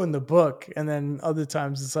they ruin the book, and then other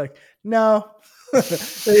times it's like, no,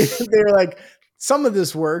 they're like, some of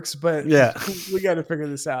this works, but we got to figure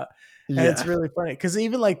this out. And it's really funny because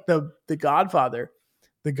even like the Godfather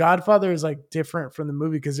is like different from the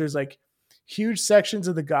movie because there's like huge sections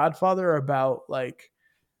of the Godfather about like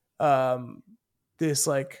this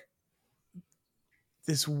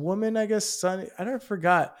woman, I guess, Sonny,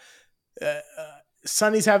 forgot.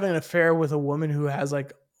 Sonny's having an affair with a woman who has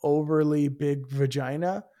like overly big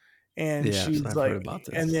vagina, and she's like,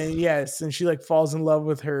 and then and she like falls in love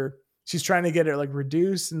with her. She's trying to get it like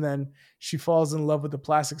reduced, and then she falls in love with the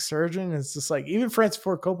plastic surgeon. And it's just like, even Francis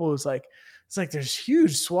Ford Coppola was like, it's like there's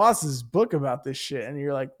huge swaths of this book about this shit, and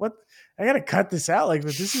you're like, what? I gotta cut this out. Like,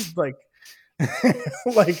 but this is like.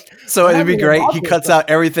 Like, so it'd be great. He cuts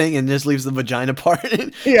out everything and just leaves the vagina part.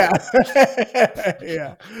 Yeah.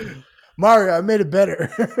 Mario, I made it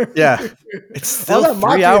better. Yeah. It's still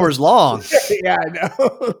 3 hours long. Yeah, I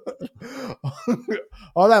know.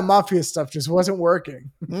 All that mafia stuff just wasn't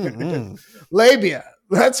working. Mm-hmm. Labia.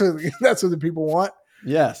 That's what the people want.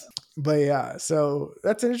 Yes. But yeah, so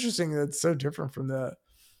that's interesting. That's so different from the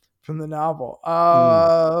novel.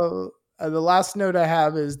 The last note I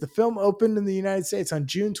have is the film opened in the United States on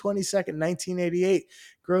June 22nd, 1988,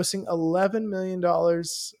 grossing $11 million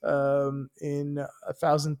in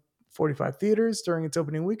 1,045 theaters during its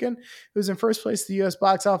opening weekend. It was in first place at the U.S.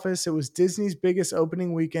 box office. It was Disney's biggest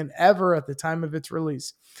opening weekend ever at the time of its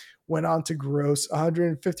release. Went on to gross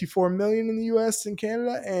 $154 million in the U.S. and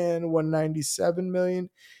Canada and $197 million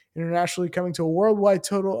internationally, coming to a worldwide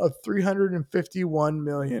total of $351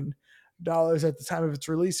 million. At the time of its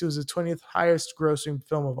release. It was the 20th highest grossing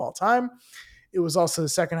film of all time. It was also the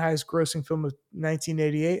second highest grossing film of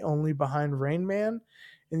 1988, only behind Rain Man.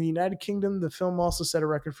 In the United Kingdom, the film also set a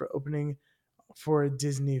record for opening for a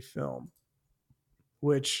Disney film,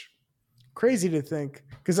 which crazy to think,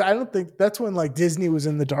 because I don't think that's when like Disney was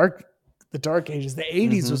in the dark ages. The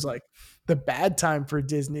 80s was like the bad time for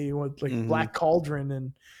Disney with like Black Cauldron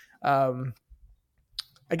and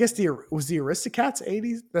I guess was the Aristocats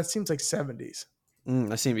 80s? That seems like 70s.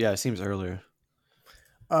 It seems earlier.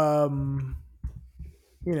 That's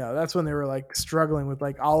when they were like struggling with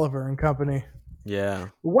like Oliver and Company. Yeah.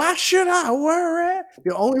 Why should I worry?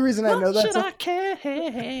 The only reason I know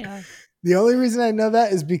that. The only reason I know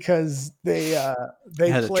that is because they had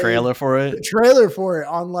a trailer for it. The trailer for it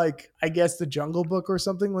on like, I guess, the Jungle Book or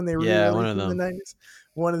something when they were one of them in the 90s.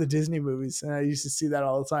 One of the Disney movies, and I used to see that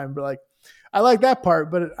all the time. But like, I like that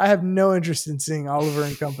part, but I have no interest in seeing Oliver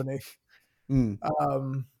and Company.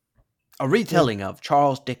 A retelling of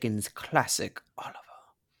Charles Dickens' classic Oliver.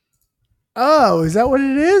 Oh, is that what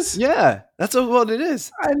it is? Yeah, that's what it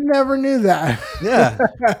is. I never knew that. Yeah.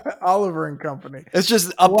 Oliver and Company. It's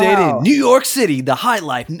just updated New York City, the high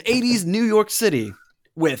life, 80s New York City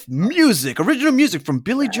with music, original music from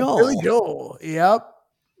Billy Joel. Billy Joel. Yep.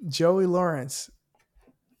 Joey Lawrence.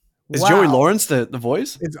 Is Joey Lawrence the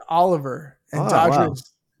voice? It's Oliver. And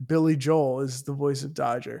Dodger's Billy Joel is the voice of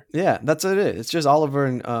Dodger. Yeah, that's what it is. It's just Oliver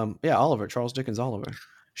and Oliver, Charles Dickens Oliver.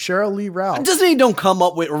 Cheryl Lee Ralph. Disney don't come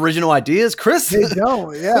up with original ideas, Chris. They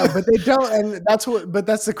don't, yeah, but they don't, and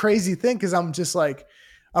that's the crazy thing, because I was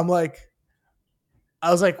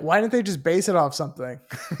like, why didn't they just base it off something?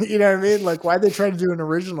 You know what I mean? Like, why they try to do an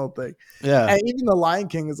original thing? Yeah, and even the Lion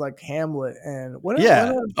King is like Hamlet, and what?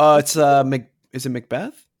 Yeah, it's is it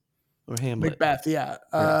Macbeth or Hamlet? Macbeth, yeah.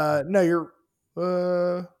 No, you're.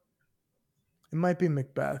 It might be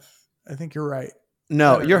Macbeth. I think you're right.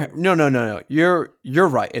 No, no. You're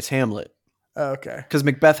right. It's Hamlet. Okay. Because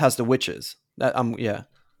Macbeth has the witches. Yeah.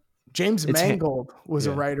 James Mangold was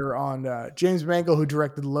a writer on James Mangold, who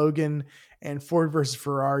directed Logan and Ford versus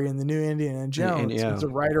Ferrari and the new Indiana Jones. Was a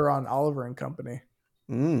writer on Oliver and Company.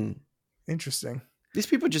 Interesting. These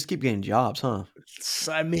people just keep getting jobs, huh?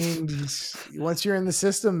 I mean, once you're in the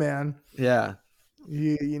system, man. Yeah.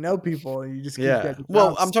 You know people. You just keep getting jobs.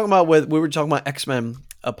 Well, I'm talking about we were talking about X-Men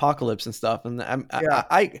Apocalypse and stuff, and that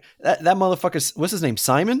motherfucker, what's his name?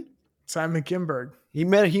 Simon Kinberg. He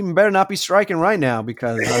better not be striking right now,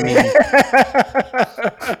 because I mean,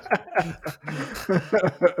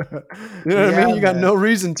 you know what I mean? You got no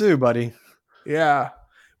reason to, buddy. Yeah.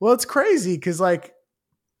 Well, it's crazy because, like,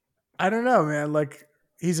 I don't know, man. Like,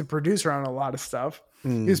 he's a producer on a lot of stuff.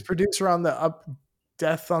 He was producer on the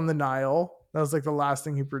Death on the Nile. That was like the last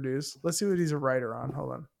thing he produced. Let's see what he's a writer on.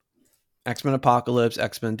 Hold on. X-Men Apocalypse,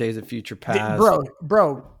 X-Men Days of Future Past.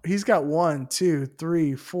 Bro, he's got 1, 2,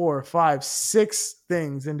 3, 4, 5, 6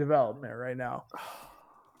 things in development right now.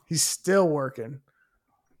 He's still working.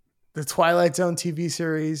 The Twilight Zone TV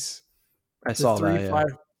series. I saw that.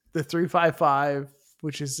 The 355,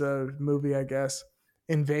 which is a movie, I guess.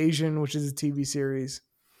 Invasion, which is a TV series.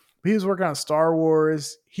 But he was working on Star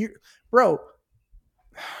Wars. He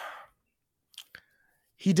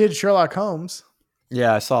did Sherlock Holmes.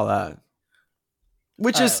 Yeah, I saw that.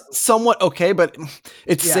 Which is somewhat okay, but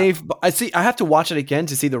it's saved. I have to watch it again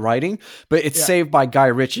to see the writing, but it's saved by Guy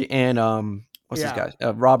Ritchie and what's this guy?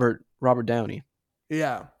 Robert Downey.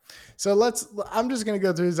 Yeah. So I'm just gonna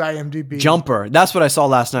go through his IMDb. Jumper. That's what I saw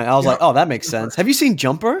last night. I was like, oh, that makes sense. Have you seen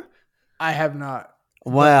Jumper? I have not.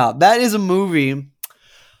 Wow, that is a movie.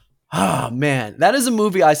 Oh man, that is a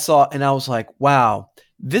movie I saw, and I was like, wow,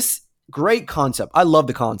 this great concept. I love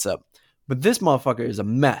the concept. But this motherfucker is a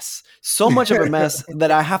mess. So much of a mess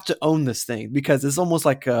that I have to own this thing, because it's almost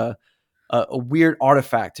like a weird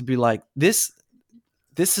artifact to be like, this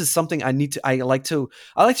is something I need to. I like to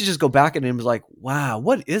just go back and be like, wow,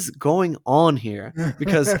 what is going on here?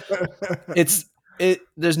 Because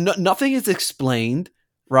there's nothing is explained,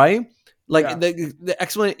 right? Like the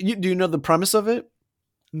explanation. Do you know the premise of it?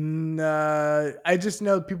 No, I just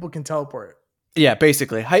know people can teleport. Yeah,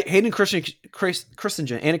 basically, Hayden Christensen,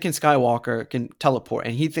 Anakin Skywalker, can teleport,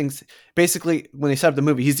 and he thinks basically when they set up the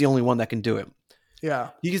movie, he's the only one that can do it.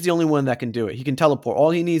 Yeah, he's the only one that can do it. He can teleport. All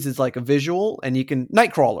he needs is like a visual, and he can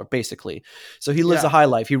Nightcrawler basically. So he lives a high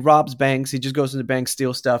life. He robs banks. He just goes into banks,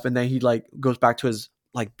 steals stuff, and then he like goes back to his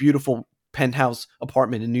like beautiful penthouse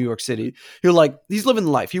apartment in New York City. He's living the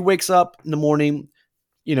life. He wakes up in the morning,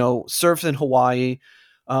 surfs in Hawaii,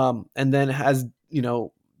 and then has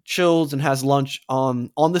chills and has lunch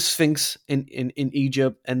on the Sphinx in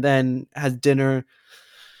Egypt, and then has dinner,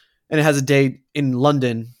 and it has a day in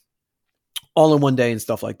London, all in one day and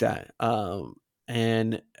stuff like that.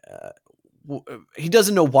 He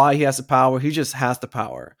doesn't know why he has the power. He just has the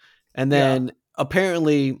power. And then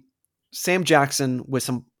apparently Sam Jackson with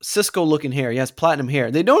some Cisco looking hair. He has platinum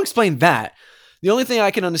hair. They don't explain that. The only thing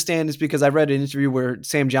I can understand is because I read an interview where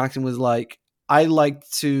Sam Jackson was like, I like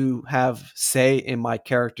to have say in my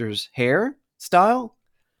character's hair style,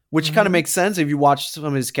 which kind of makes sense if you watch some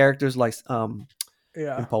of his characters, like in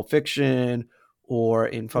Pulp Fiction or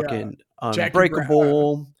in fucking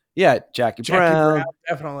Unbreakable. Jackie Brown,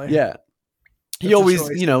 definitely. Yeah, he always,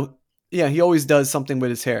 he always does something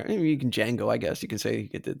with his hair. You can Django, I guess you can say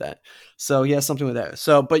he did that. So he has something with that.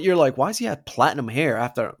 So, but you're like, why does he have platinum hair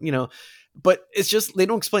after, But it's just, they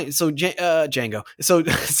don't explain it. So Django. So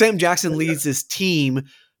Sam Jackson leads this team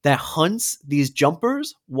that hunts these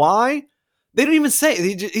jumpers. Why? They don't even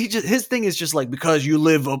say. He just his thing is just like, because you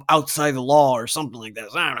live outside the law or something like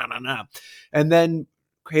that. And then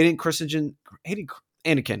Anakin.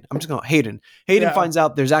 I'm just going Hayden. Hayden finds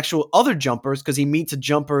out there's actual other jumpers because he meets a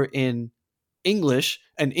jumper in English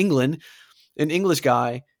and England, an English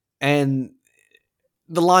guy, and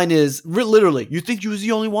the line is literally, "You think you was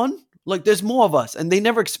the only one? Like, there's more of us," and they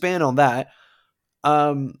never expand on that.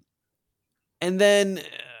 And then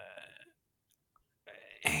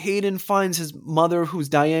Hayden finds his mother, who's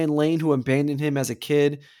Diane Lane, who abandoned him as a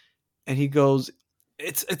kid, and he goes,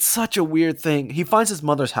 "It's such a weird thing." He finds his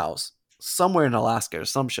mother's house somewhere in Alaska or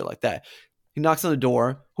some shit like that. He knocks on the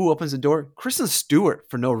door. Who opens the door? Kristen Stewart,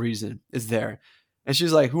 for no reason, is there. And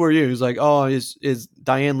she's like, "Who are you?" He's like, "Oh, is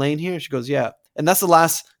Diane Lane here?" She goes, "Yeah." And that's the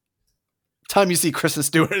last time you see Kristen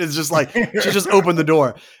Stewart. It's just like, she just opened the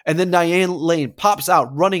door. And then Diane Lane pops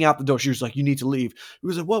out, running out the door. She was like, "You need to leave." He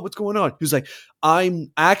was like, What's going on? He was like,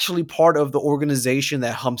 "I'm actually part of the organization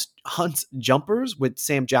that hunts jumpers with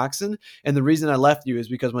Sam Jackson. And the reason I left you is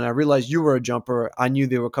because when I realized you were a jumper, I knew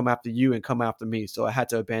they would come after you and come after me. So I had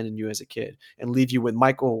to abandon you as a kid and leave you with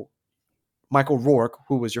Michael Rourke,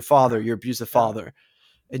 who was your father, your abusive father."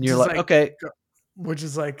 And you're like, okay. Which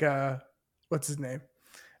is like, what's his name?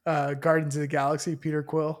 Guardians of the Galaxy, Peter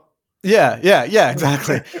Quill. Yeah,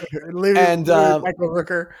 exactly. And Michael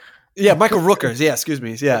Rooker. Yeah, Michael Rooker. Yeah, excuse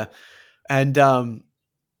me. Yeah, and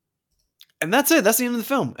that's it. That's the end of the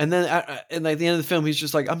film. And then at the end of the film, he's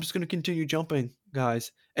just like, "I'm just going to continue jumping,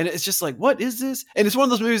 guys." And it's just like, what is this? And it's one of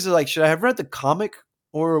those movies that, like, should I have read the comic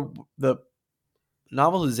or the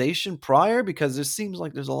novelization prior? Because there seems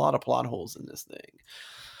like there's a lot of plot holes in this thing.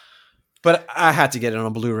 But I had to get it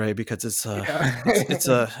on Blu-ray because it's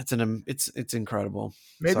incredible.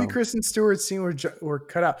 Maybe Kristen Stewart's scene were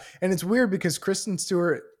cut out, and it's weird because Kristen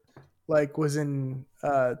Stewart was in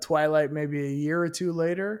Twilight maybe a year or two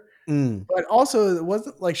later, but also it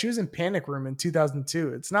wasn't like she was in Panic Room in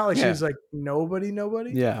 2002. It's not like she was like nobody.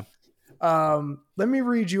 Yeah. Let me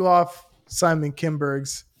read you off Simon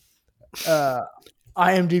Kinberg's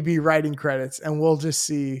IMDb writing credits, and we'll just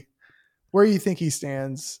see where you think he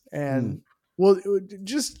stands, and we'll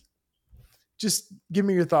just give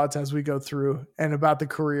me your thoughts as we go through and about the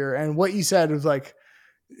career. And what you said was like,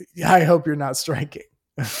 I hope you're not striking.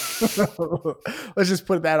 Let's just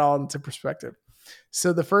put that all into perspective.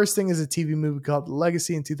 So the first thing is a TV movie called The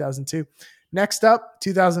Legacy in 2002. Next up,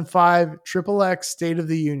 2005, XXX State of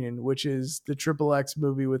the Union, which is the XXX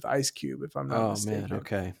movie with Ice Cube, if I'm not mistaken. Man,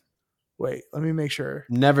 okay. Wait, let me make sure.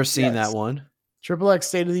 Never seen that one. XXX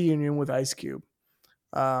State of the Union with Ice Cube.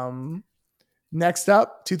 Next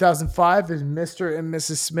up, 2005 is Mr. and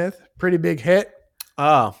Mrs. Smith. Pretty big hit.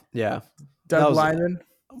 Oh, yeah. Doug Liman.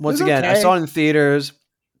 Once again, okay. I saw it in theaters.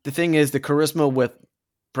 The thing is, the charisma with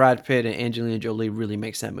Brad Pitt and Angelina Jolie really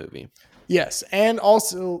makes that movie. Yes, and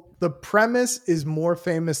also the premise is more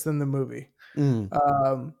famous than the movie.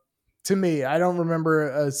 To me, I don't remember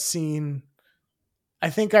a scene. I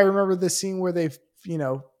think I remember the scene where they've,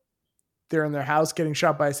 they're in their house getting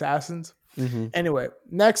shot by assassins. Anyway,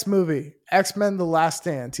 next movie, X-Men The Last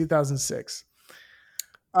Stand, 2006.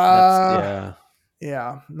 Yeah,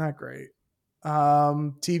 not great.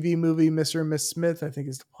 TV movie Mr. and Miss Smith, I think,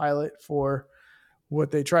 is the pilot for what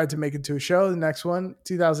they tried to make into a show. The next one,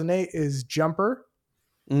 2008, is Jumper.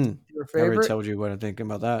 Your favorite? I already told you what I'm thinking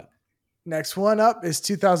about that. Next one up is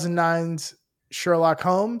 2009's Sherlock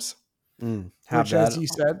Holmes, which, as you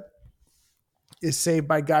said, is Saved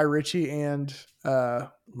by Guy Ritchie and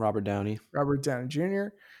Robert Downey Jr.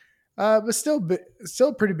 But still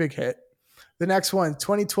a pretty big hit. The next one,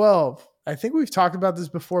 2012. I think we've talked about this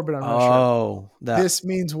before, but I'm not sure. This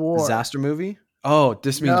Means War. Disaster movie? Oh,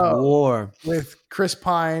 This Means War. With Chris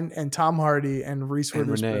Pine and Tom Hardy and Reese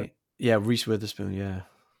Witherspoon. Renee. Yeah, Reese Witherspoon, yeah.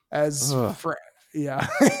 Yeah.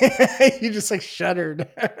 You just shuddered.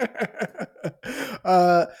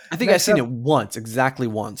 I think I've seen it once, exactly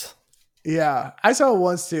once. Yeah, I saw it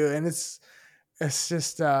once too, and it's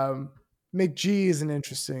just McGee is an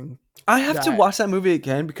interesting. I have to watch that movie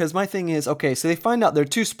again because my thing is, okay, so they find out they're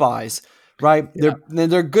two spies, right? Yeah.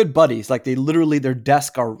 They're good buddies. Like their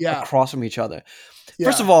desks are across from each other. Yeah.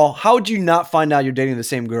 First of all, how would you not find out you're dating the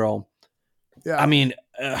same girl? Yeah, I mean,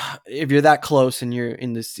 if you're that close and you're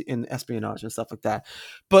in espionage and stuff like that.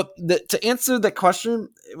 But to answer that question,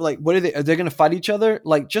 what are they going to fight each other?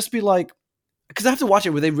 Just be like. Because I have to watch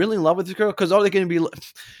it. Were they really in love with this girl? Because are they going to be?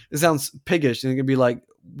 It sounds piggish. They're going to be like,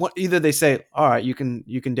 what? Either they say, "All right, you can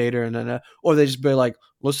date her," and then, or they just be like,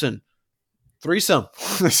 "Listen, threesome.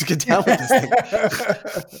 Let's get down with this thing.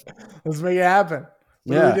 Let's make it happen."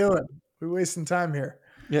 What are we doing? We're wasting time here.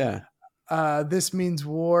 Yeah. This Means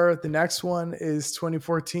War. The next one is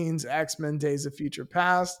 2014's X-Men: Days of Future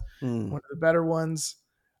Past. One of the better ones.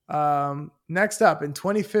 Next up in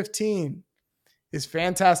 2015 is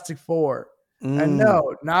Fantastic Four. And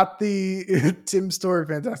no, not the Tim Story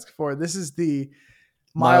Fantastic Four. This is the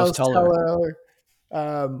Miles Teller,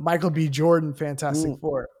 Michael B. Jordan, Fantastic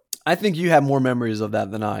Four. I think you have more memories of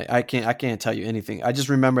that than I. I can't tell you anything. I just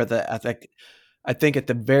remember that. I think at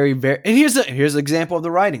the very and here's an example of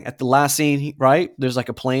the writing at the last scene. Right, there's like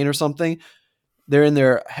a plane or something. They're in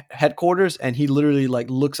their headquarters, and he literally like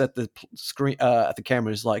looks at the screen at the camera.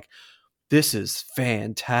 And is like, "This is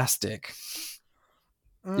fantastic."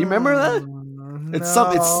 Do you remember that? No, It's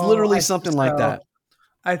literally something like that.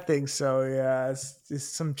 I think so. Yeah, it's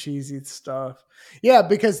some cheesy stuff. Yeah,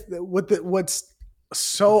 because what's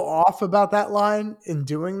so off about that line in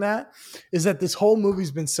doing that is that this whole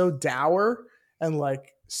movie's been so dour and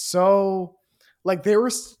like so like they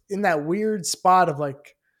were in that weird spot of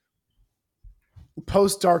like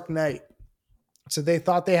post Dark Knight, so they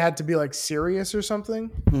thought they had to be like serious or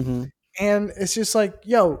something, and it's just like,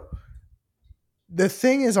 yo, the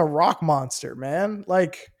Thing is a rock monster, man.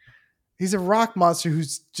 Like, he's a rock monster who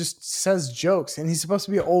just says jokes, and he's supposed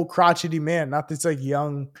to be an old crotchety man, not this like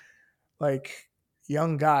young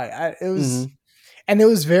guy. It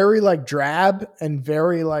was very like drab and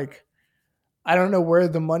very like, I don't know where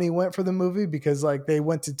the money went for the movie, because like they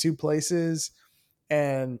went to two places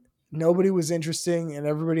and nobody was interesting, and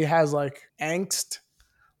everybody has like angst,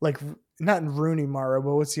 like not Rooney Mara,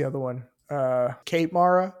 but what's the other one? Kate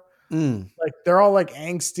Mara. Like they're all like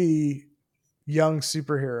angsty young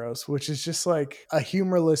superheroes, which is just like a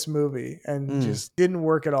humorless movie and just didn't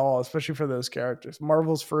work at all, especially for those characters.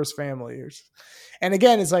 Marvel's first family. And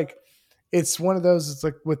again, it's like, it's one of those, it's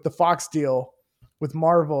like with the Fox deal with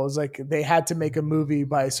Marvel, is like they had to make a movie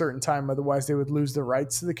by a certain time, otherwise they would lose the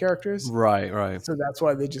rights to the characters. Right. So that's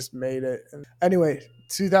why they just made it. Anyway,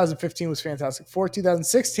 2015 was Fantastic Four.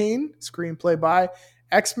 2016, screenplay by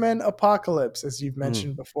X-Men Apocalypse, as you've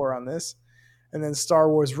mentioned before on this. And then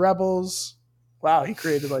Star Wars Rebels. Wow, he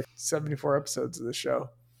created like 74 episodes of the show.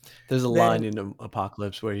 There's a line in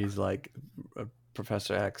Apocalypse where he's like,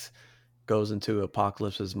 Professor X goes into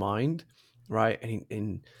Apocalypse's mind, right?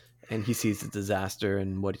 And he sees the disaster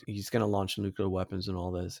and what he's going to launch nuclear weapons and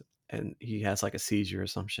all this. And he has like a seizure or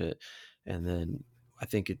some shit. And then I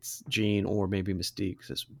think it's Jean or maybe Mystique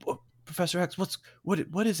says, Professor X,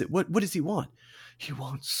 what is it? What does he want? He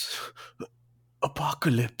wants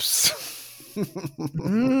apocalypse.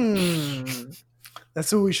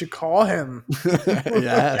 That's what we should call him.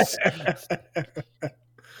 Yes.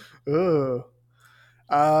 Ooh.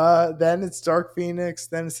 Then it's Dark Phoenix.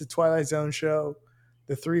 Then it's the Twilight Zone show,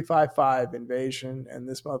 the 355 Invasion, and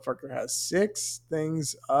this motherfucker has 6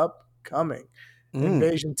 things upcoming.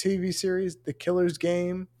 Invasion TV series, The Killer's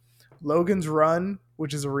Game, Logan's Run,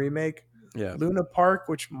 which is a remake. Yeah. Luna Park,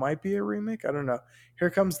 which might be a remake. I don't know. Here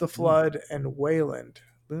Comes the Flood and Wayland.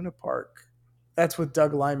 Luna Park. That's with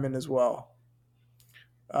Doug Liman as well.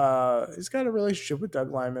 He's got a relationship with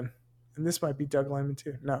Doug Liman. And this might be Doug Liman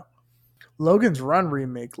too. No. Logan's Run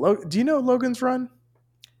remake. Do you know Logan's Run?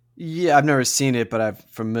 Yeah, I've never seen it, but I'm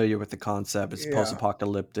familiar with the concept. It's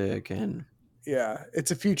post-apocalyptic and... Yeah,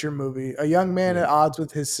 it's a future movie. A young man at odds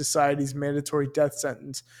with his society's mandatory death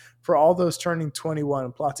sentence for all those turning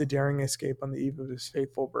 21 plots a daring escape on the eve of his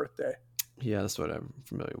fateful birthday. Yeah, that's what I'm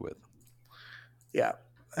familiar with. Yeah,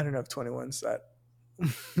 I don't know if 21's that.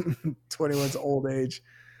 21's old age.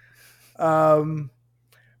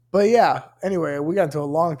 But yeah, anyway, we got into a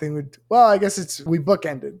long thing. I guess we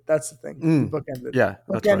bookended. That's the thing. We bookended. Yeah,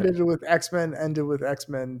 bookended with X-Men, ended with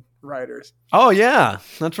X-Men writers. Oh yeah,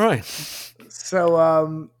 that's right.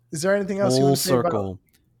 So, is there anything else you want to say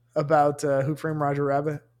about Who Framed Roger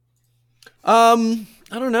Rabbit? I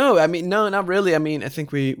don't know. I mean, no, not really. I mean, I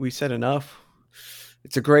think we said enough.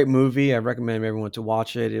 It's a great movie. I recommend everyone to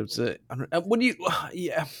watch it. It was what do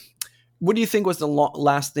you think was the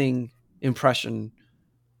lasting impression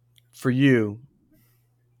for you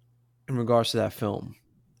in regards to that film?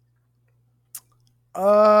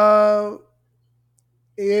 I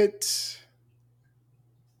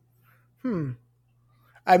mean,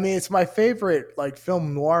 it's my favorite like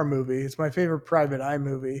film noir movie. It's my favorite Private Eye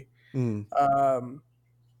movie. And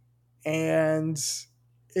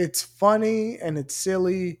it's funny and it's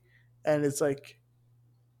silly and it's like,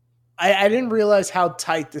 I didn't realize how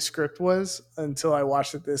tight the script was until I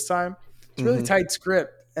watched it this time. It's a really tight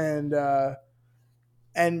script, and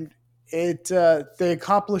it they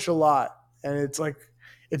accomplish a lot. And it's like,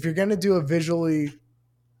 if you're gonna do a visually,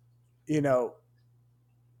 it's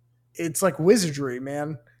like wizardry,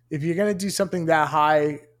 man. If you're gonna do something that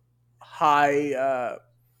highly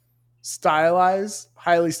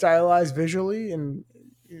stylized visually and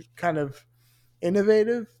kind of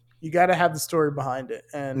innovative, you got to have the story behind it.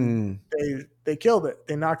 And they killed it.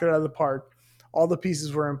 They knocked it out of the park. All the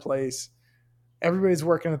pieces were in place. Everybody's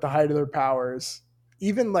working at the height of their powers.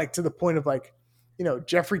 even like to the point of like,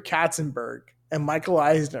 Jeffrey Katzenberg and Michael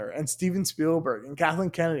Eisner and Steven Spielberg and Kathleen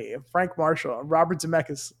Kennedy and Frank Marshall and Robert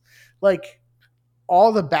Zemeckis, like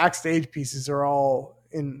all the backstage pieces are all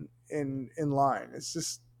in line. It's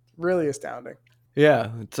just really astounding.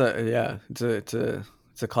 Yeah, it's a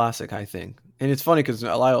classic, I think. And it's funny because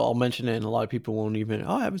I'll mention it and a lot of people won't even,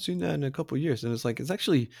 I haven't seen that in a couple of years. And it's like, it's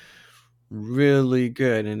actually really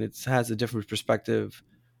good. And it has a different perspective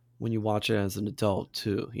when you watch it as an adult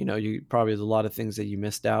too. You probably, there's a lot of things that you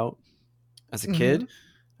missed out as a kid.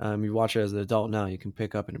 You watch it as an adult now, you can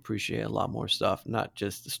pick up and appreciate a lot more stuff, not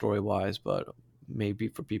just the story wise, but maybe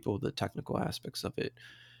for people, the technical aspects of it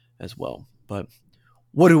as well. But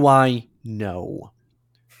what do I know?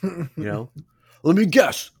 Let me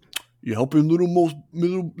guess. You're helping little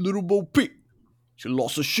Bo Peep. She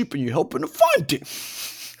lost a sheep and you're helping her find it.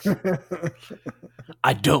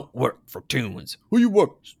 I don't work for tunes. Who you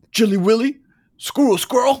work? Chili Willy? Squirrel?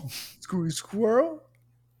 Squirrel?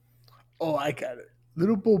 Oh, I got it.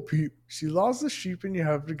 Little Bo Peep. She lost a sheep and you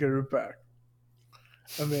have to get her back.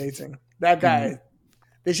 Amazing. That guy.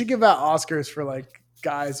 They should give out Oscars for like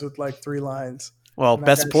guys with like 3 lines. Well,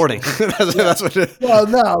 best supporting. That's what. Well,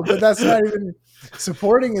 no, but that's not even.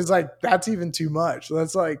 Supporting is like, that's even too much.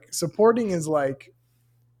 That's like, supporting is like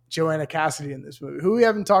Joanna Cassidy in this movie, who we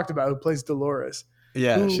haven't talked about, who plays Dolores.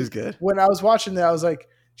 Yeah, she's good. When I was watching that, I was like,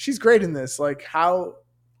 she's great in this. Like,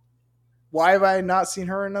 why have I not seen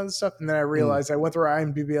her in other stuff? And then I realized I went through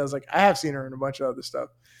IMDb. I was like, I have seen her in a bunch of other stuff.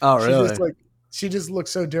 Oh, really? She just looks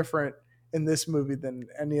so different in this movie than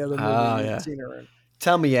any other movie I've seen her in.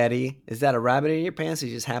 Tell me, Eddie, is that a rabbit in your pants or are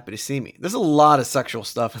you just happy to see me? There's a lot of sexual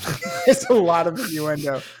stuff in it. There's a lot of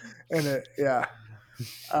innuendo in it, yeah.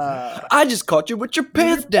 I just caught you with your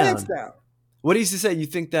pants down. What do you say? You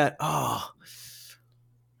think that,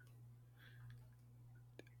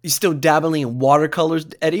 you still dabbling in watercolors,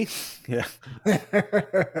 Eddie? Yeah.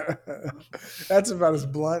 That's about as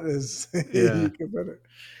blunt as you can put it.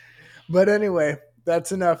 But anyway,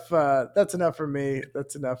 that's enough. That's enough for me.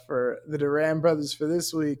 That's enough for the Duran brothers for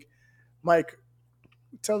this week. Mike,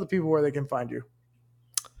 tell the people where they can find you.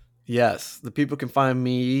 Yes, the people can find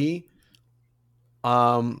me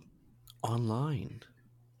online,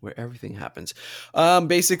 where everything happens.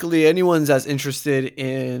 Basically, anyone's as interested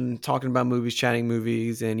in talking about movies, chatting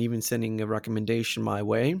movies, and even sending a recommendation my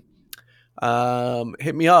way,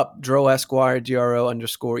 hit me up, Dro Esquire,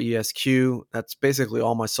 DRO_ESQ. That's basically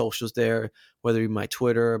all my socials there, whether it be my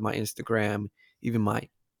Twitter, my Instagram, even my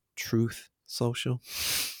Truth social.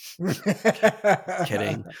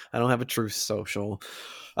 Kidding. I don't have a Truth social.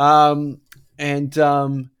 Just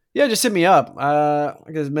hit me up.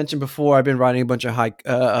 Like I mentioned before, I've been writing a bunch of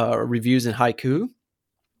reviews in haiku.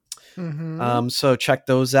 So check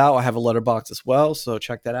those out. I have a letterbox as well, so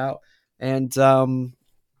check that out. And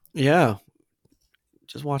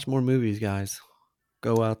just watch more movies, guys.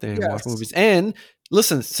 Go out there and watch movies. And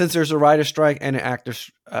listen, since there's a writer strike and an actor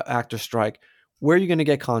strike, where are you going to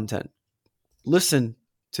get content? Listen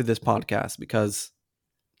to this podcast because,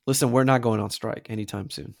 we're not going on strike anytime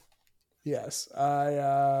soon. Yes,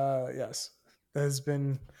 yes, that has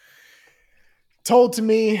been told to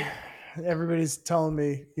me. Everybody's telling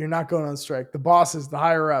me you're not going on strike. The bosses, the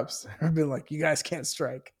higher ups, have been like, you guys can't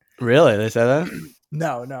strike. Really? They said that?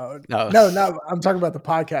 No. I'm talking about the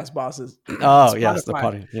podcast bosses. Oh, Spotify. Yes, the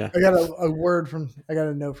podcast. Yeah. I got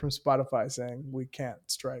a note from Spotify saying we can't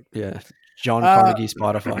strike. Yeah. John Carnegie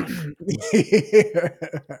Spotify.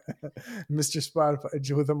 Mr.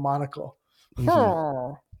 Spotify with a monocle.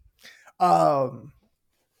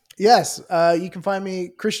 Yes, you can find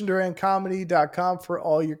me ChristianDuranComedy.com for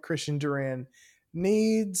all your Christian Duran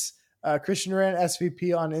needs. Christian Duran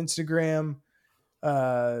SVP on Instagram,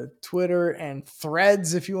 Twitter, and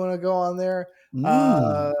Threads if you want to go on there.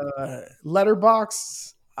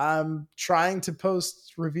 Letterboxd. I'm trying to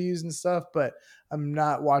post reviews and stuff, but I'm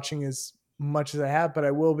not watching as much as I have. But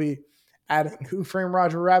I will be adding Who Framed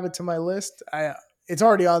Roger Rabbit to my list. It's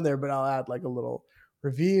already on there, but I'll add like a little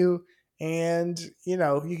review. And, you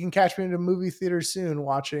can catch me in a movie theater soon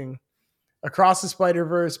watching Across the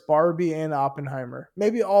Spider-Verse, Barbie, and Oppenheimer.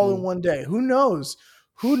 Maybe all in one day. Who knows?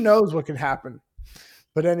 Who knows what can happen?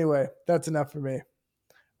 But anyway, that's enough for me.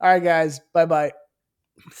 All right, guys. Bye-bye.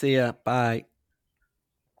 See ya. Bye.